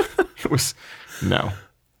 It was no.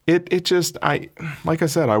 It just like I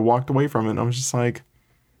said, I walked away from it and I was just like,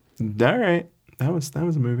 all right, that was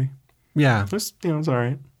a movie. Yeah. It was it was all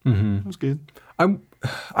right. Mm-hmm. It was good.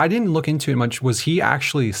 I didn't look into it much. Was he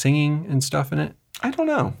actually singing and stuff in it? I don't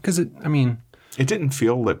know. Because it didn't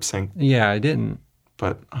feel lip sync. Yeah, it didn't.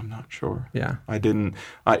 But I'm not sure. Yeah. I didn't.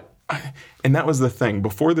 And that was the thing.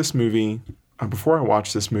 Before I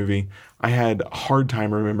watched this movie, I had a hard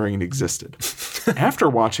time remembering it existed. After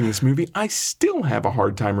watching this movie, I still have a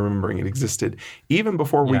hard time remembering it existed. Even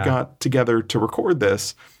before we got together to record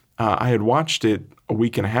this, I had watched it a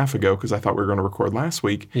week and a half ago because I thought we were going to record last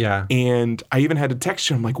week. Yeah. And I even had to text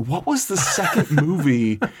you. I'm like, what was the second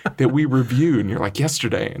movie that we reviewed? And you're like,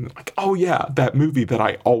 yesterday. And like, oh, yeah, that movie that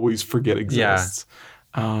I always forget exists. Yeah.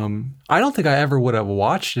 I don't think I ever would have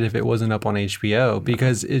watched it if it wasn't up on HBO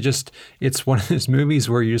because it's one of those movies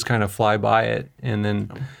where you just kind of fly by it and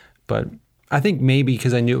then, but I think maybe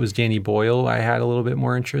because I knew it was Danny Boyle, I had a little bit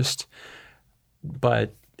more interest,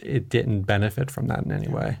 but it didn't benefit from that in any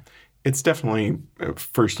way. It's definitely,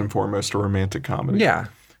 first and foremost, a romantic comedy. Yeah.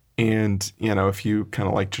 And, if you kind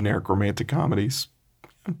of like generic romantic comedies,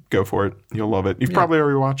 go for it. You'll love it. You've probably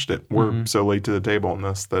already watched it. We're so late to the table on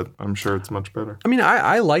this that I'm sure it's much better. I mean,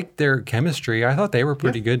 I liked their chemistry. I thought they were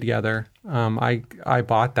pretty good together. I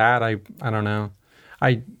bought that. I don't know.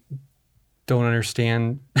 I don't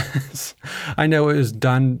understand. I know it was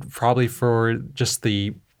done probably for just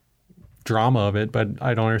the drama of it, but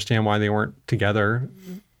I don't understand why they weren't together.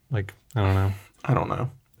 Like, I don't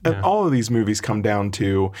know. And all of these movies come down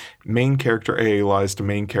to main character A lies to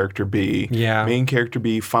main character B. Yeah. Main character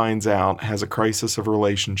B finds out, has a crisis of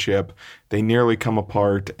relationship. They nearly come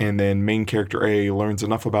apart, and then main character A learns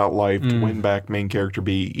enough about life to win back main character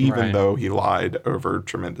B, even though he lied over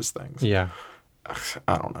tremendous things. Yeah.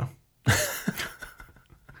 I don't know.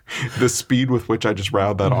 The speed with which I just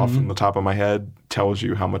rattled that off from the top of my head tells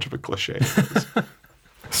you how much of a cliche it is.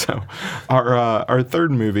 So our third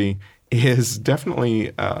movie is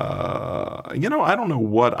definitely, I don't know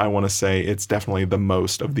what I want to say. It's definitely the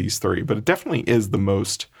most of these three, but it definitely is the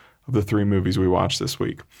most of the three movies we watched this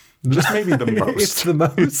week. Just maybe the most. It's the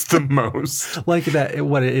most. It's the most. Like that.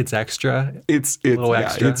 It's extra. It's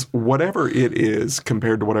extra. It's whatever it is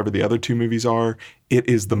compared to whatever the other two movies are. It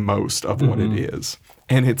is the most of what it is,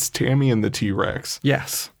 and it's Tammy and the T-Rex.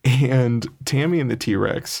 Yes. And Tammy and the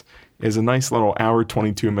T-Rex is a nice little hour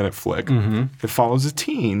 22-minute flick. It follows a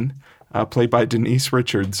teen played by Denise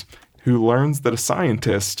Richards, who learns that a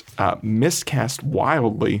scientist miscast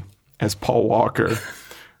wildly as Paul Walker.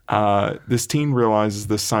 This teen realizes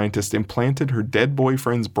the scientist implanted her dead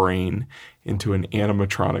boyfriend's brain into an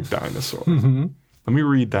animatronic dinosaur. Let me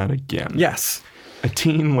read that again. Yes. A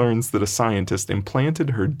teen learns that a scientist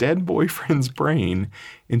implanted her dead boyfriend's brain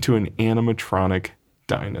into an animatronic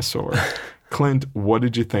dinosaur. Clint, what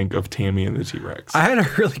did you think of Tammy and the T-Rex? I had a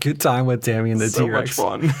really good time with Tammy and the T-Rex.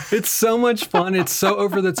 So much fun. It's so much fun. It's so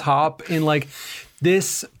over the top. And like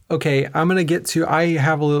this, okay, I'm going to get to, I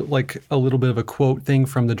have a little bit of a quote thing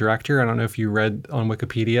from the director. I don't know if you read on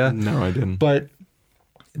Wikipedia. No, I didn't. But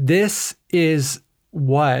this is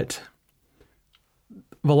what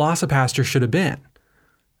Velocipaster should have been.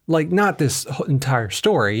 Like, not this whole entire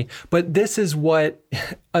story, but this is what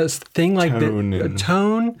a thing like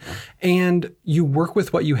tone, and you work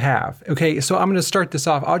with what you have. Okay, so I'm going to start this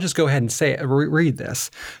off. I'll just go ahead and say it, read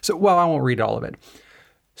this. So, well, I won't read all of it.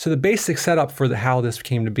 So the basic setup for how this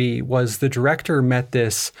came to be was the director met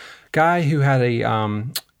this guy who had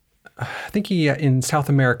I think he in South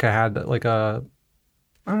America had like I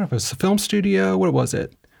don't know if it was a film studio. What was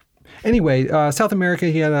it? Anyway, South America,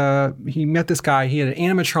 he met this guy. He had an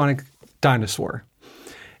animatronic dinosaur,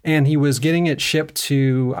 and he was getting it shipped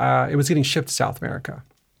to. It was getting shipped to South America.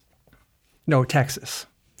 No, Texas.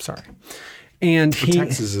 Sorry, and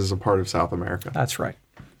Texas is a part of South America. That's right.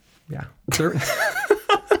 Yeah.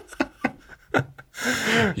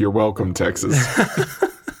 You're welcome, Texas.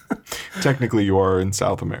 Technically, you are in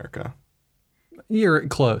South America. You're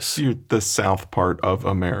close. You're the south part of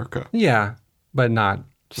America. Yeah, but not.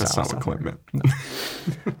 That's not what Clint meant. No.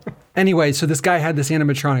 Anyway, so this guy had this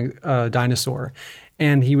animatronic dinosaur,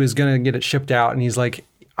 and he was going to get it shipped out. And he's like,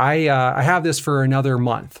 I have this for another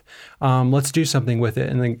month. Let's do something with it.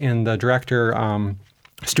 And the director,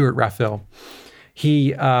 Stuart Raphael,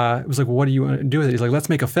 he was like, well, what do you want to do with it? He's like, let's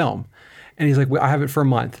make a film. And he's like, well, I have it for a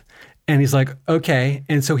month. And he's like, okay.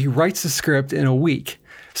 And so he writes the script in a week.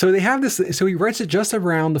 So they have this. So he writes it just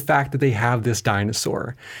around the fact that they have this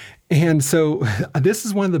dinosaur. And so this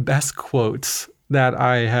is one of the best quotes that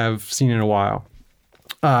I have seen in a while.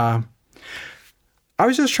 I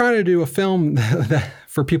was just trying to do a film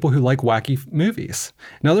for people who like wacky movies.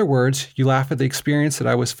 In other words, you laugh at the experience that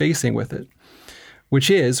I was facing with it, which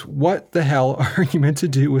is, what the hell are you meant to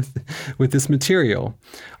do with this material?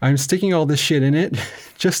 I'm sticking all this shit in it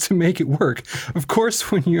just to make it work. Of course,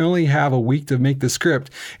 when you only have a week to make the script,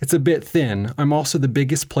 it's a bit thin. I'm also the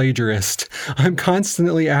biggest plagiarist. I'm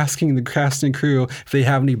constantly asking the cast and crew if they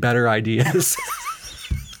have any better ideas.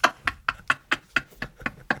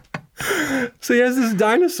 So he has this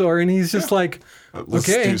dinosaur, and he's just like, let's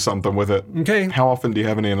do something with it. Okay. How often do you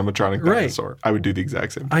have an animatronic dinosaur? Right. I would do the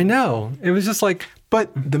exact same thing. I know. It was just like... But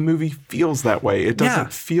the movie feels that way. It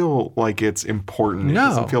doesn't feel like it's important. No. It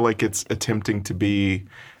doesn't feel like it's attempting to be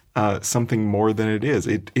something more than it is.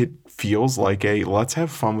 It feels like let's have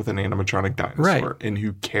fun with an animatronic dinosaur. Right. And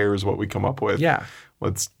who cares what we come up with. Yeah.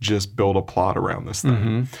 Let's just build a plot around this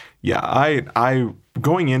thing. Yeah, I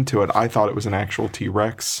going into it, I thought it was an actual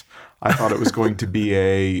T-Rex. I thought it was going to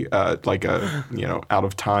be like a out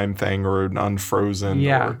of time thing or an unfrozen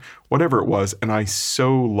or whatever it was. And I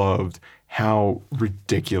so loved how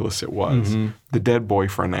ridiculous it was. Mm-hmm. The dead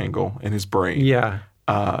boyfriend angle in his brain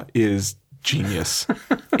is genius.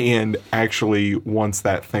 And actually, once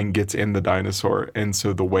that thing gets in the dinosaur, and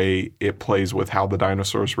so the way it plays with how the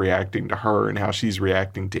dinosaur's reacting to her and how she's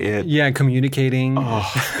reacting to it. Yeah, communicating.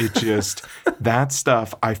 Oh, it just, that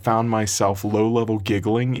stuff, I found myself low-level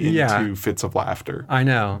giggling into fits of laughter. I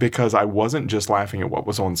know. Because I wasn't just laughing at what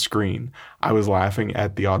was on screen. I was laughing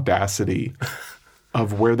at the audacity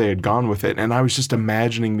of where they had gone with it. And I was just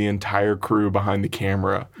imagining the entire crew behind the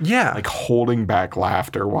camera. Yeah. Like holding back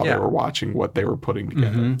laughter while they were watching what they were putting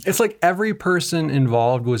together. Mm-hmm. It's like every person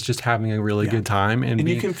involved was just having a really good time. And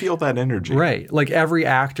you can feel that energy. Right. Like every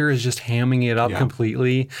actor is just hamming it up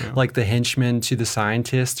completely. Yeah. Like the henchmen to the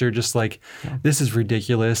scientists are just like, this is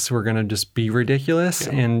ridiculous. We're going to just be ridiculous.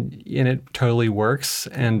 Yeah. And it totally works.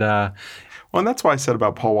 And, well, and that's why I said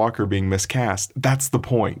about Paul Walker being miscast. That's the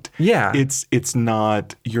point. Yeah. It's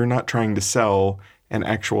not, you're not trying to sell an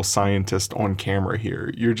actual scientist on camera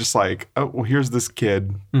here. You're just like, oh, well, here's this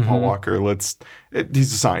kid, Paul Walker. He's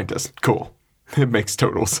a scientist. Cool. It makes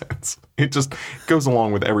total sense. It just goes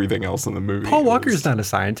along with everything else in the movie. Paul Walker's not a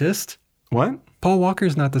scientist. What? Paul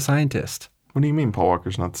Walker's not the scientist. What do you mean Paul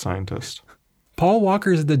Walker's not the scientist? Paul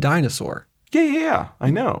Walker's the dinosaur. Yeah. I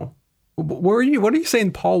know. What are you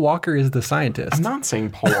saying Paul Walker is the scientist? I'm not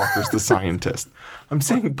saying Paul Walker's the scientist. I'm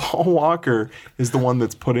saying Paul Walker is the one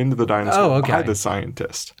that's put into the dinosaur by the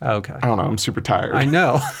scientist. Okay. I don't know. I'm super tired. I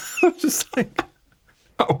know. I'm just like...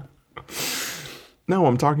 Oh. No,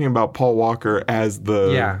 I'm talking about Paul Walker as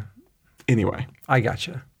the... Yeah. Anyway. I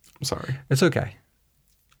gotcha. I'm sorry. It's okay.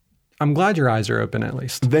 I'm glad your eyes are open at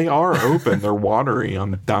least. They are open. They're watery.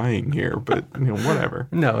 I'm dying here, but whatever.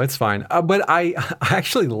 No, it's fine. But I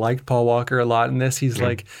actually liked Paul Walker a lot in this. He's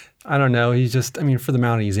like, I don't know. He's just, for the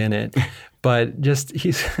amount he's in it, but just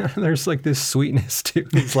there's like this sweetness to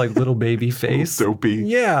his like little baby face. Dopey.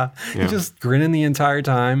 Yeah. He's just grinning the entire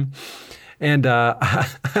time. And I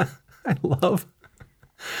love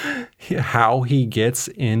how he gets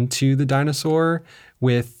into the dinosaur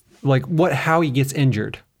with like how he gets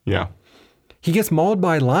injured. Yeah. He gets mauled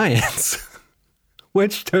by lions,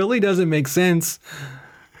 which totally doesn't make sense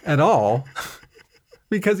at all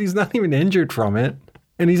because he's not even injured from it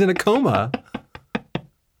and he's in a coma.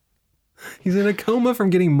 He's in a coma from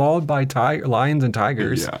getting mauled by lions and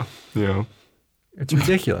tigers. Yeah. It's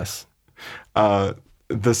ridiculous.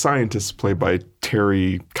 The scientist played by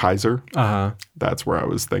Terry Kaiser. Uh-huh. That's where I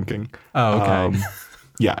was thinking. Oh, okay.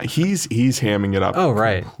 Yeah, he's hamming it up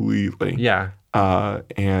completely. Yeah.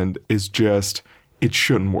 And it's just, it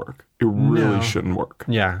shouldn't work. It really shouldn't work.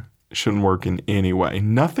 Yeah. It shouldn't work in any way.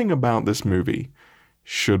 Nothing about this movie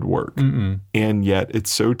should work. Mm-mm. And yet it's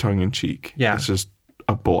so tongue-in-cheek. Yeah. It's just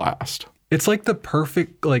a blast. It's like the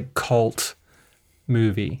perfect like cult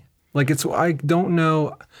movie. Like I don't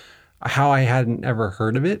know how I hadn't ever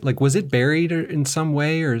heard of it. Like, was it buried in some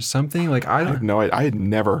way or something? Like, I had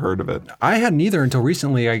never heard of it. I hadn't either until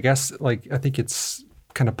recently. I guess, like, I think it's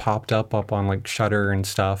kind of popped up on like Shudder and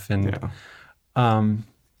stuff. And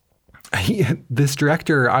this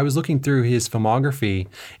director, I was looking through his filmography,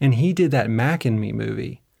 and he did that Mac and Me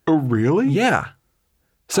movie. Oh, really? Yeah.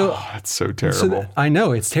 So that's so terrible. I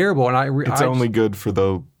know it's terrible, and it's only good for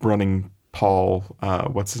the running Paul,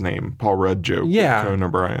 what's his name? Paul Rudd joke. Yeah. Conan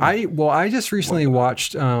O'Brien. I just recently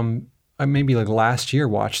watched, maybe like last year,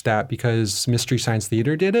 watched that because Mystery Science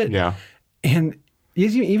Theater did it. Yeah. And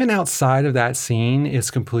even outside of that scene, it's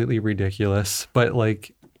completely ridiculous, but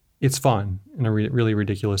like it's fun in a really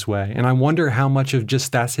ridiculous way. And I wonder how much of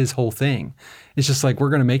just that's his whole thing. It's just like, we're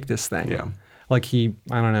going to make this thing. Yeah. Like I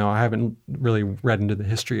don't know, I haven't really read into the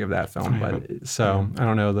history of that film, I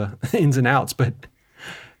don't know the ins and outs, but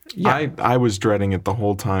yeah. I was dreading it the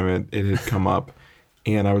whole time it had come up,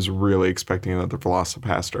 and I was really expecting another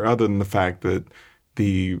Velocipaster, other than the fact that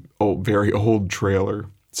the very old trailer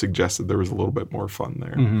suggested there was a little bit more fun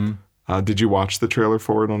there. Mm-hmm. Did you watch the trailer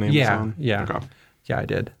for it on Amazon? Yeah. Okay. Yeah, I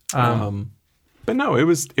did. But no, it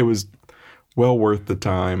was well worth the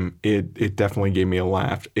time. It definitely gave me a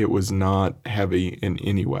laugh. It was not heavy in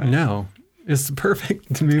any way. No. It's the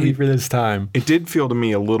perfect movie for this time. It did feel to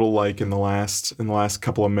me a little like in the last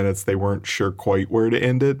couple of minutes they weren't sure quite where to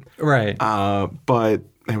end it. Right. But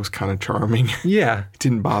it was kind of charming. Yeah. It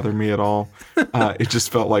didn't bother me at all. It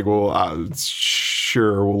just felt like, well,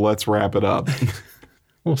 sure, well, let's wrap it up.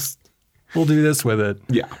 We'll do this with it.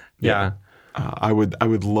 Yeah. Yeah. I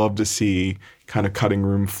would love to see kind of cutting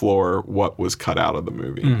room floor what was cut out of the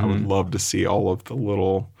movie. Mm-hmm. I would love to see all of the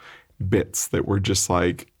little bits that were just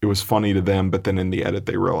like, it was funny to them, but then in the edit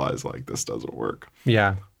they realized like this doesn't work.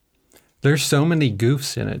 Yeah. There's so many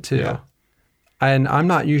goofs in it too. Yeah. And I'm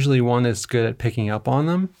not usually one that's good at picking up on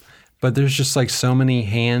them, but there's just like so many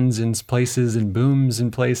hands in places and booms in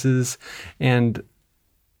places. And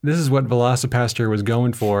this is what Velocipaster was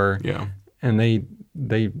going for. Yeah. And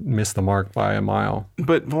they missed the mark by a mile.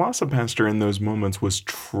 But Velocipaster in those moments was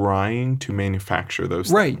trying to manufacture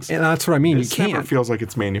those things. And that's what I mean. This you can't. never feels like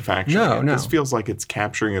it's manufacturing it. No. This feels like it's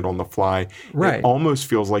capturing it on the fly. Right. It almost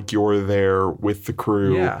feels like you're there with the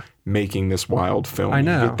crew Yeah. making this wild film. I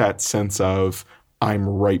know. You get that sense of, I'm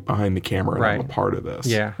right behind the camera and I'm a part of this.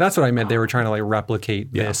 Yeah, that's what I meant. They were trying to like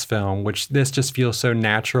replicate this film, which this just feels so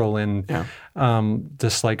natural and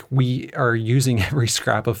just like we are using every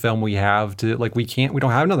scrap of film we have to like we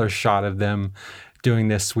don't have another shot of them doing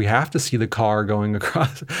this. We have to see the car going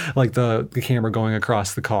across, like the camera going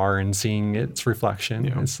across the car and seeing its reflection.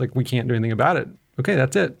 Yeah. It's like we can't do anything about it. Okay,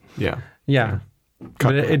 that's it. Yeah.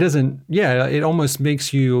 But it doesn't. Yeah, it almost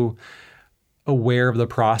makes you aware of the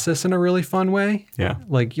process in a really fun way. Yeah.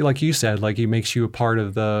 Like you said, like it makes you a part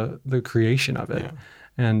of the creation of it. Yeah.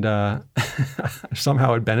 And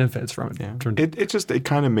somehow it benefits from it. Yeah. It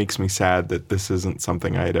kind of makes me sad that this isn't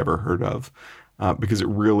something I had ever heard of because it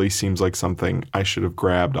really seems like something I should have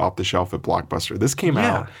grabbed off the shelf at Blockbuster. This came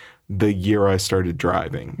out the year I started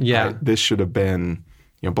driving. Yeah. This should have been,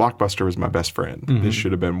 Blockbuster was my best friend. Mm-hmm. This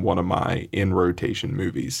should have been one of my in-rotation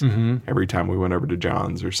movies every time we went over to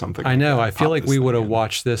John's or something. I know. I feel like we would have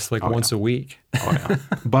watched this like once a week. Oh, yeah.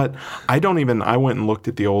 But I went and looked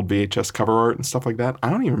at the old VHS cover art and stuff like that.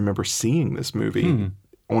 I don't even remember seeing this movie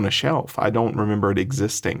on a shelf. I don't remember it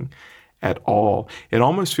existing at all. It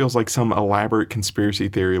almost feels like some elaborate conspiracy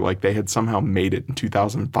theory, like they had somehow made it in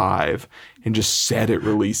 2005 and just said it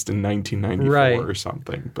released in 1994 or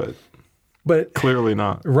something. But clearly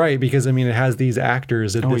not. Right, because it has these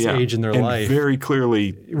actors at this age in their life. Very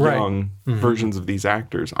clearly young versions of these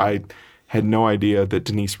actors. I had no idea that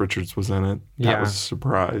Denise Richards was in it. That was a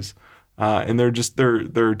surprise. And there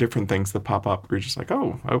are different things that pop up where you're just like,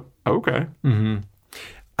 oh okay. Mm-hmm.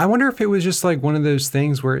 I wonder if it was just like one of those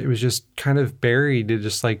things where it was just kind of buried,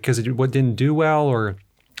 just like because it didn't do well, or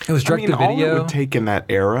it was direct to video. All it would take in that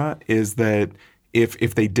era is that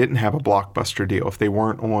if they didn't have a Blockbuster deal, if they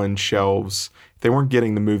weren't on shelves, if they weren't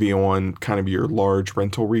getting the movie on kind of your large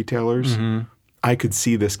rental retailers, I could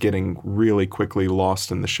see this getting really quickly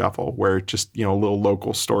lost in the shuffle where it just, a little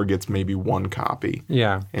local store gets maybe one copy.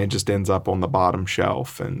 Yeah. And it just ends up on the bottom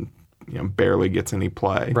shelf and, barely gets any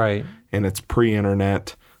play. Right. And it's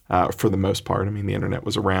pre-internet for the most part. The internet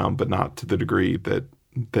was around, but not to the degree that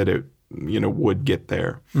it, would get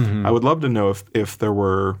there. Mm-hmm. I would love to know if there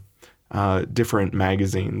were different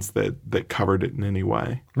magazines that covered it in any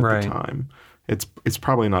way at the time. It's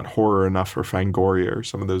probably not horror enough for Fangoria or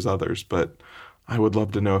some of those others, but I would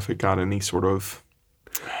love to know if it got any sort of...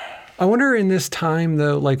 I wonder in this time,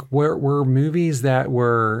 though, like were movies that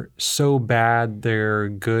were so bad they're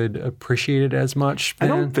good appreciated as much? I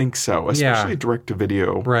don't think so, especially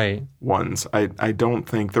direct-to-video ones. I don't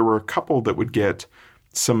think... There were a couple that would get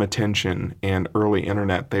some attention, and early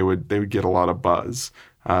internet, they would get a lot of buzz.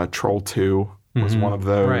 Troll 2 was one of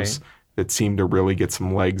those that seemed to really get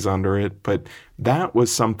some legs under it. But that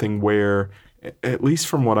was something where, at least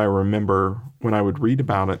from what I remember when I would read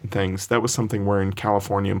about it and things, that was something where in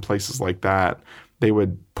California and places like that, they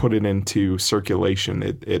would put it into circulation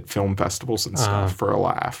at film festivals and stuff for a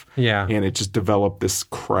laugh. Yeah. And it just developed this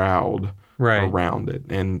crowd around it.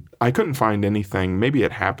 And I couldn't find anything, maybe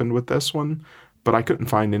it happened with this one, but I couldn't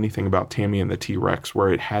find anything about Tammy and the T-Rex where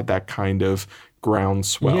it had that kind of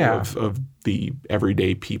groundswell of the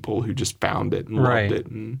everyday people who just found it and loved it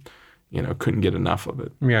and, couldn't get enough of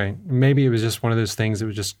it. Right. Maybe it was just one of those things that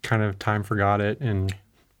was just kind of time forgot it and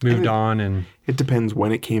moved on. And it depends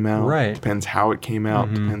when it came out. Right. It depends how it came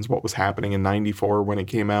out. Depends what was happening in 94 when it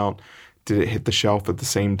came out. Did it hit the shelf at the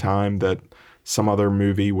same time that some other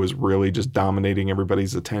movie was really just dominating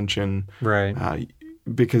everybody's attention? Right.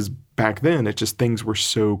 Because back then, things were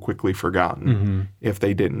so quickly forgotten. If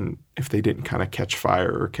they didn't kind of catch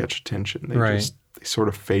fire or catch attention, they sort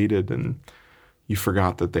of faded, and you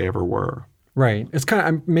forgot that they ever were. Right. It's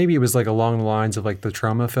kind of maybe it was like along the lines of like the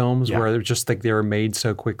trauma films where they're just like they were made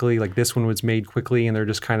so quickly. Like this one was made quickly, and they're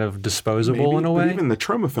just kind of disposable in a way. But even the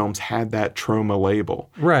trauma films had that trauma label,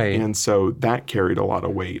 right? And so that carried a lot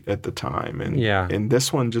of weight at the time. And and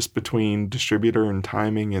this one, just between distributor and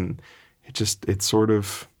timing and it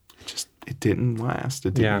didn't last.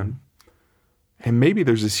 It didn't. And maybe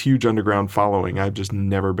there's this huge underground following I've just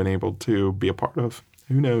never been able to be a part of.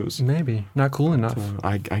 Who knows? Maybe. Not cool enough.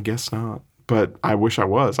 I guess not. but I wish I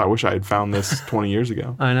was. I wish I had found this 20 years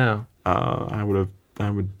ago. I know. I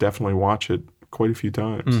would definitely watch it quite a few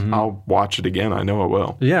times. I'll watch it again. I know I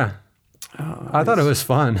will. Yeah. I thought it was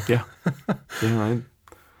fun. Yeah. Yeah.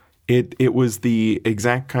 It was the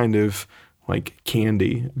exact kind of like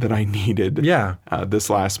candy that I needed this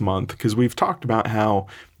last month, because we've talked about how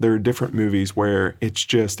there are different movies where it's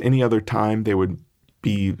just any other time they would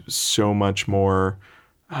be so much more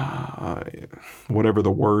whatever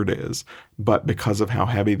the word is, but because of how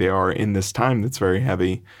heavy they are in this time that's very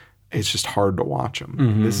heavy, it's just hard to watch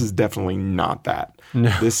them. This is definitely not that. No.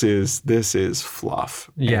 This is fluff.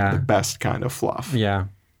 Yeah. And the best kind of fluff. Yeah.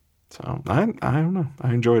 So I don't know.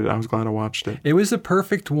 I enjoyed it. I was glad I watched it. It was the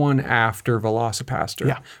perfect one after Velocipaster.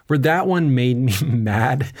 Yeah. Where that one made me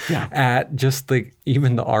mad at just like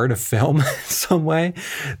even the art of film in some way.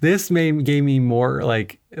 This gave me more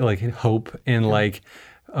like hope and like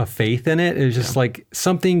a faith in it. It was just like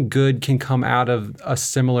something good can come out of a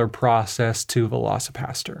similar process to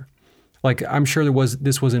Velocipaster. Like, I'm sure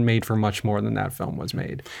this wasn't made for much more than that film was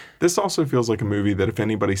made. This also feels like a movie that if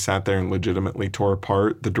anybody sat there and legitimately tore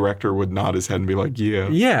apart, the director would nod his head and be like, yeah.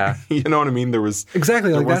 Yeah. You know what I mean? There was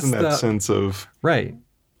exactly there like wasn't that's that sense of right.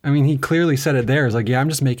 I mean, he clearly said it there. It's like, yeah, I'm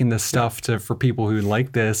just making this stuff for people who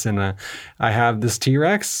like this, and I have this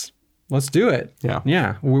T-Rex. Let's do it. Yeah.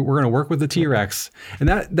 Yeah. We're going to work with the T-Rex. And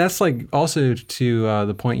that's like also to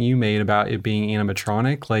the point you made about it being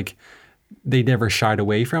animatronic. Like, they never shied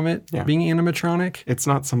away from it being animatronic. It's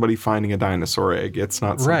not somebody finding a dinosaur egg. It's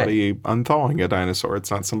not somebody unthawing a dinosaur. It's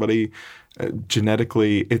not somebody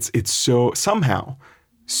genetically. It's so somehow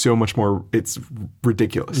so much more. It's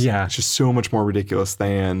ridiculous. Yeah. It's just so much more ridiculous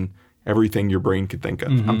than everything your brain could think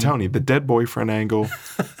of. I'm telling you, the dead boyfriend angle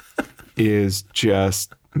is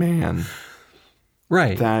just, man.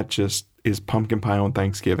 Right. That just is pumpkin pie on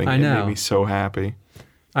Thanksgiving. I know. It made me so happy.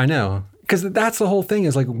 I know. Because that's the whole thing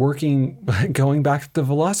is like going back to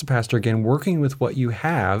Velocipaster again, working with what you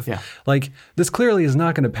have. Yeah. Like this clearly is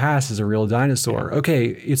not going to pass as a real dinosaur. Yeah. Okay,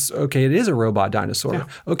 it is a robot dinosaur. Yeah.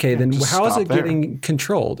 Okay, then how is it getting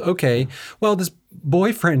controlled? Okay, well this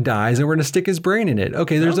boyfriend dies and we're going to stick his brain in it.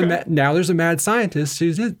 Okay, there's a mad scientist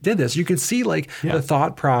who did this. You can see like the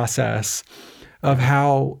thought process of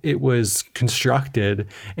how it was constructed,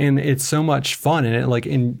 and it's so much fun.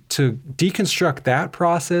 And to deconstruct that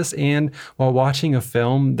process, and while watching a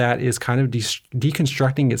film that is kind of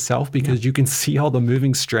deconstructing itself because you can see all the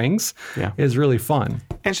moving strings, is really fun.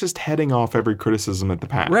 And it's just heading off every criticism at the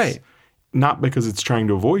pass. Right. Not because it's trying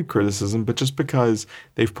to avoid criticism, but just because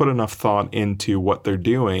they've put enough thought into what they're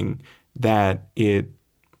doing that it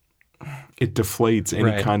deflates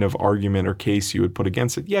any kind of argument or case you would put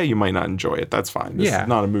against it. Yeah, you might not enjoy it. That's fine. This is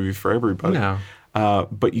not a movie for everybody. No.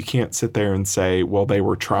 But you can't sit there and say, well, they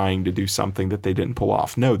were trying to do something that they didn't pull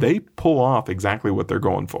off. No, they pull off exactly what they're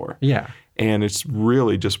going for. Yeah. And it's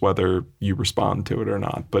really just whether you respond to it or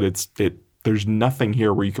not. But there's nothing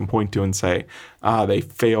here where you can point to and say, they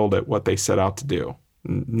failed at what they set out to do.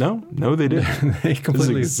 No, they didn't. They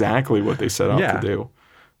completely... This is exactly what they set out to do.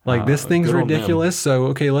 Like, this thing's ridiculous, so,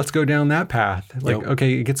 okay, let's go down that path. Like,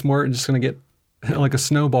 okay, it gets more, it's just going to get like a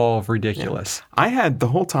snowball of ridiculous. Yeah. I had the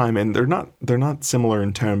whole time, and they're not similar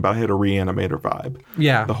in tone, but I had a Reanimator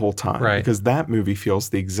vibe the whole time. Right. Because that movie feels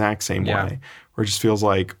the exact same way, where it just feels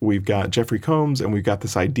like we've got Jeffrey Combs, and we've got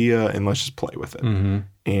this idea, and let's just play with it. Mm-hmm.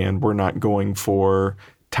 And we're not going for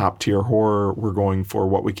top-tier horror. We're going for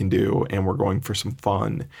what we can do, and we're going for some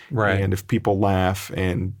fun. Right. And if people laugh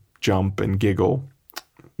and jump and giggle,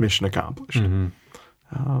 mission accomplished. Mm-hmm.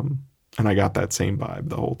 And I got that same vibe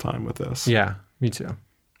the whole time with this. Yeah, me too.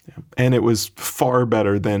 Yeah. And it was far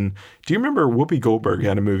better than... Do you remember Whoopi Goldberg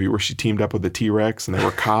had a movie where she teamed up with a T-Rex and they were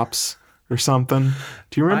cops or something?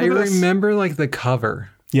 Do you remember this? I remember like the cover.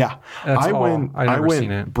 Yeah. I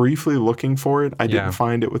went briefly looking for it. I didn't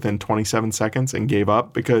find it within 27 seconds and gave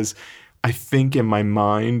up because I think in my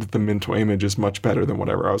mind the mental image is much better than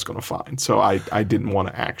whatever I was going to find. So I didn't want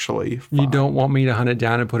to actually find. You don't want me to hunt it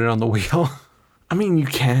down and put it on the wheel? I mean, you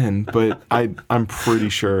can, but I'm pretty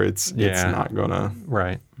sure it's not going to.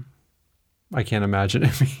 Right. I can't imagine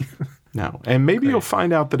it being. No. And maybe you'll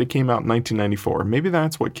find out that it came out in 1994. Maybe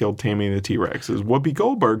that's what killed Tammy and the T-Rex is Whoopi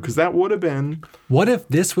Goldberg, because that would have been... What if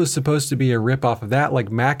this was supposed to be a ripoff of that?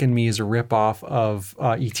 Like Mac and Me is a ripoff of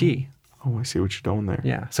E.T. Oh, I see what you're doing there.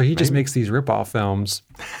 Yeah. So he just makes these ripoff films.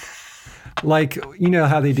 Like, you know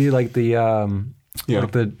how they do like the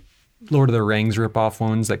like the Lord of the Rings ripoff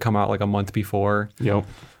ones that come out like a month before? Yep.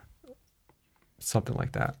 Something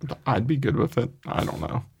like that. I'd be good with it. I don't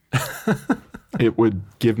know. It would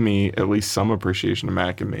give me at least some appreciation of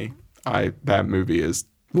Mac and Me. That movie is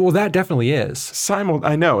Well, that definitely is.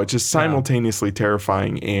 I know, it's just simultaneously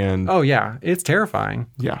terrifying and Oh, yeah. It's terrifying.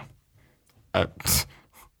 yeah. I,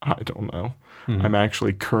 I don't know. I'm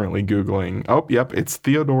actually currently Googling. Oh, yep, it's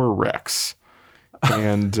Theodore Rex.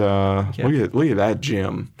 And look at that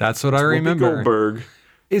gym. That's what I remember. Whoopi Goldberg.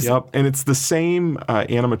 Yep, and it's the same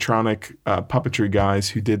animatronic puppetry guys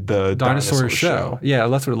who did the dinosaur show. Yeah,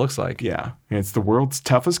 that's what it looks like. Yeah, and it's the world's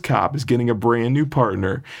toughest cop is getting a brand new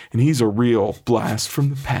partner, and he's a real blast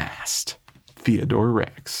from the past. Theodore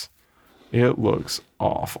Rex. It looks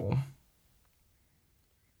awful.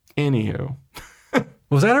 Anywho.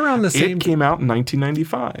 Was that around the same? It came out in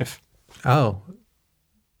 1995. Oh.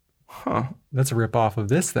 Huh. That's a rip-off of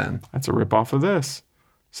this then. That's a rip-off of this.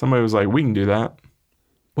 Somebody was like, we can do that.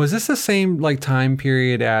 Was this the same like time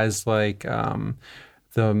period as like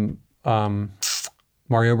the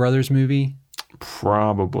Mario Brothers movie?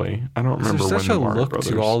 Probably. I don't remember There's when such the a Mario look Brothers.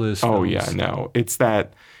 to all those Oh films. yeah, no. It's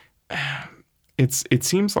that. It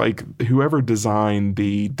seems like whoever designed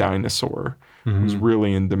the dinosaur was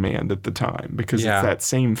really in demand at the time because it's that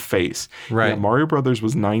same face. Right. Yeah, Mario Brothers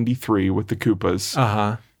was 93 with the Koopas.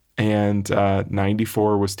 Uh-huh. And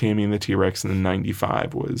 94 was Tammy and the T-Rex, and then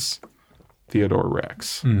 95 was Theodore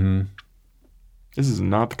Rex. Mm-hmm. This is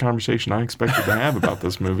not the conversation I expected to have about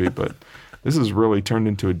this movie, but this has really turned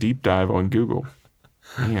into a deep dive on Google.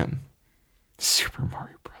 Man, Super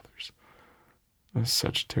Mario Brothers. That's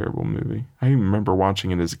such a terrible movie. I even remember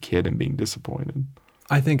watching it as a kid and being disappointed.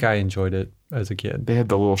 I think I enjoyed it as a kid. They had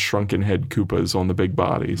the little shrunken head Koopas on the big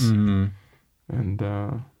bodies. Mm-hmm. And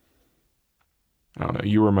I don't know.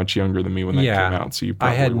 You were much younger than me when that came out, so you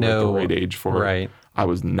probably were at the right age for it. Right. I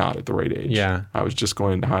was not at the right age. Yeah. I was just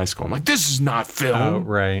going into high school. I'm like, this is not film. Oh,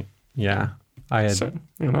 right. Yeah. I had. So,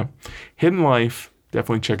 Hidden Life,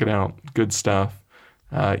 definitely check it out. Good stuff.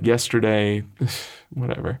 Yesterday,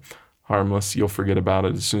 whatever. Harmless. You'll forget about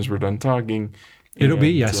it as soon as we're done talking. It'll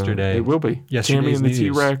be yesterday. It will be. Yesterday's Tammy and the news.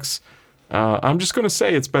 T-Rex. I'm just going to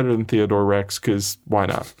say it's better than Theodore Rex because why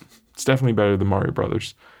not? It's definitely better than Mario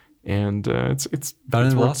Brothers. And it's Better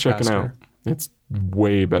than worth checking Velocipaster. out. It's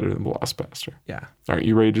way better than Velocipaster. Yeah. All right,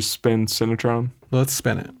 you ready to spin Cinetron? Let's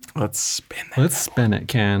spin it. Let's spin that. Let's spin it,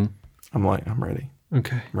 Ken. I'm ready.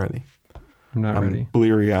 Okay. I'm ready. I'm not ready.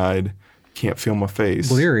 Bleary-eyed. Can't feel my face.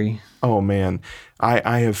 Bleary. Oh, man.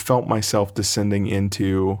 I have felt myself descending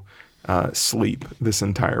into sleep this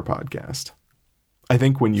entire podcast. I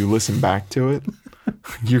think when you listen back to it,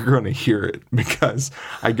 you're going to hear it because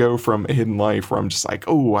I go from a Hidden Life where I'm just like,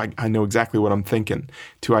 oh, I know exactly what I'm thinking,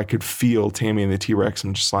 to I could feel Tammy and the T-Rex.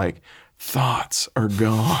 I'm just like, thoughts are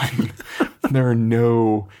gone. There are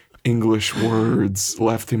no English words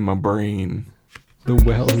left in my brain. The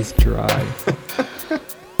well is dry.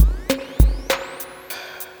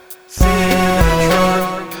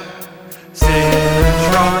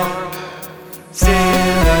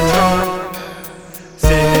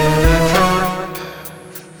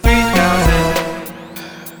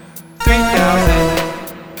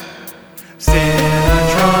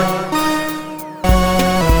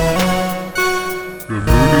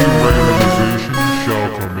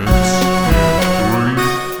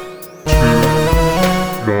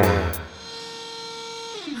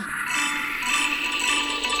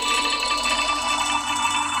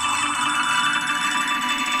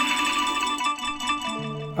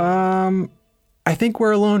 I think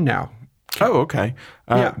we're alone now. Oh, okay.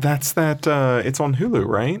 Yeah. That's that. It's on Hulu,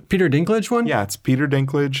 right? Peter Dinklage one? Yeah, it's Peter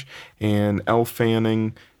Dinklage and Elle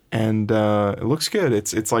Fanning, and it looks good.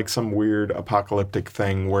 It's like some weird apocalyptic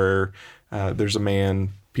thing where there's a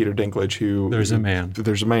man, Peter Dinklage,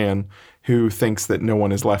 There's a man who thinks that no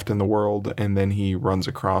one is left in the world, and then he runs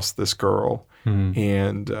across this girl.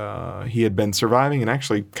 And he had been surviving and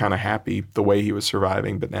actually kind of happy the way he was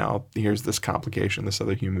surviving. But now here's this complication, this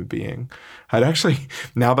other human being. I'd actually,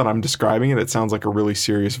 now that I'm describing it, it sounds like a really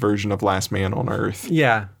serious version of Last Man on Earth.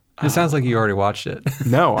 Yeah. It sounds like you already watched it.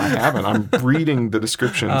 No, I haven't. I'm reading the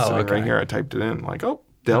description sitting okay. right here. I typed it in like, oh,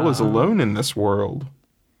 Dell is alone in this world.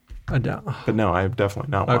 But no, I've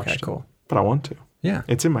definitely not watched it. Cool. But I want to. Yeah.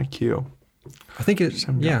 It's in my queue. I think it's,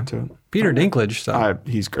 gotten to it. Peter Dinklage. So.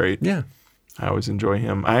 He's great. Yeah. I always enjoy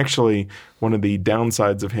him. One of the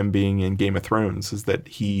downsides of him being in Game of Thrones is that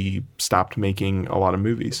he stopped making a lot of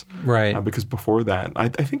movies. Right. Because before that, I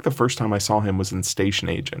think the first time I saw him was in Station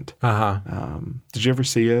Agent. Uh-huh. Did you ever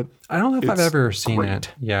see it? I don't know if I've ever seen great.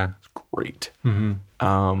 it. Yeah. It's great. Mm-hmm.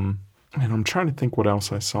 And I'm trying to think what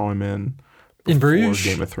else I saw him in. In Bruges?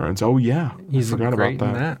 Game of Thrones. Oh, yeah. He's I forgot great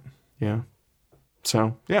about in that. Yeah.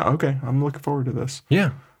 So, yeah, okay. I'm looking forward to this.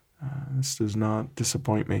 Yeah. This does not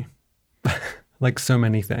disappoint me. Like so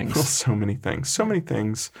many things. So many things. So many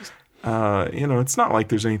things it's not like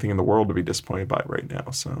there's anything in the world to be disappointed by right now.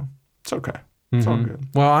 So it's okay. It's all good.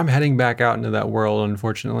 Well, I'm heading back out into that world,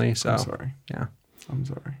 unfortunately. So I'm sorry. Yeah. I'm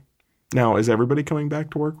sorry. Now, is everybody coming back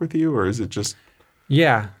to work with you, or is it just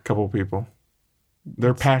a couple people?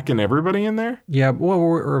 They're packing everybody in there? Yeah. Well,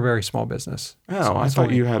 we're a very small business. Oh, So I it's thought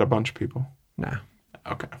only- you had a bunch of people. Nah.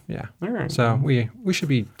 Okay. Yeah. All right. So we should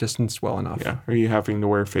be distanced well enough. Yeah. Are you having to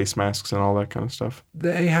wear face masks and all that kind of stuff?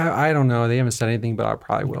 I don't know. They haven't said anything, but I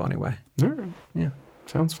probably will anyway. All right. Yeah.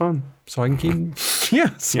 Sounds fun. So I can keep.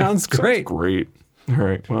 Sounds great. Sounds great. All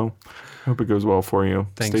right. Well, hope it goes well for you.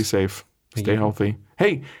 Thanks. Stay safe. Thank Stay you. healthy.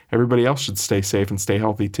 Hey, everybody else should stay safe and stay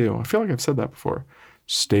healthy too. I feel like I've said that before.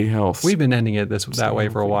 Stay healthy. We've been ending it that way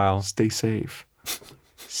for a while. Stay safe.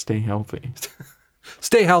 Stay healthy.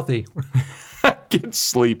 Stay healthy. Get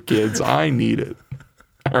sleep, kids. I need it.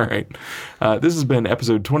 All right. This has been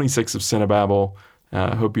episode 26 of Cinebabble.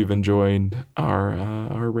 Hope you've enjoyed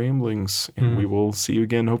our ramblings, and we will see you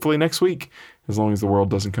again hopefully next week, as long as the world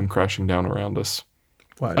doesn't come crashing down around us.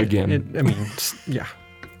 What? Again. Yeah.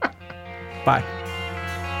 Bye.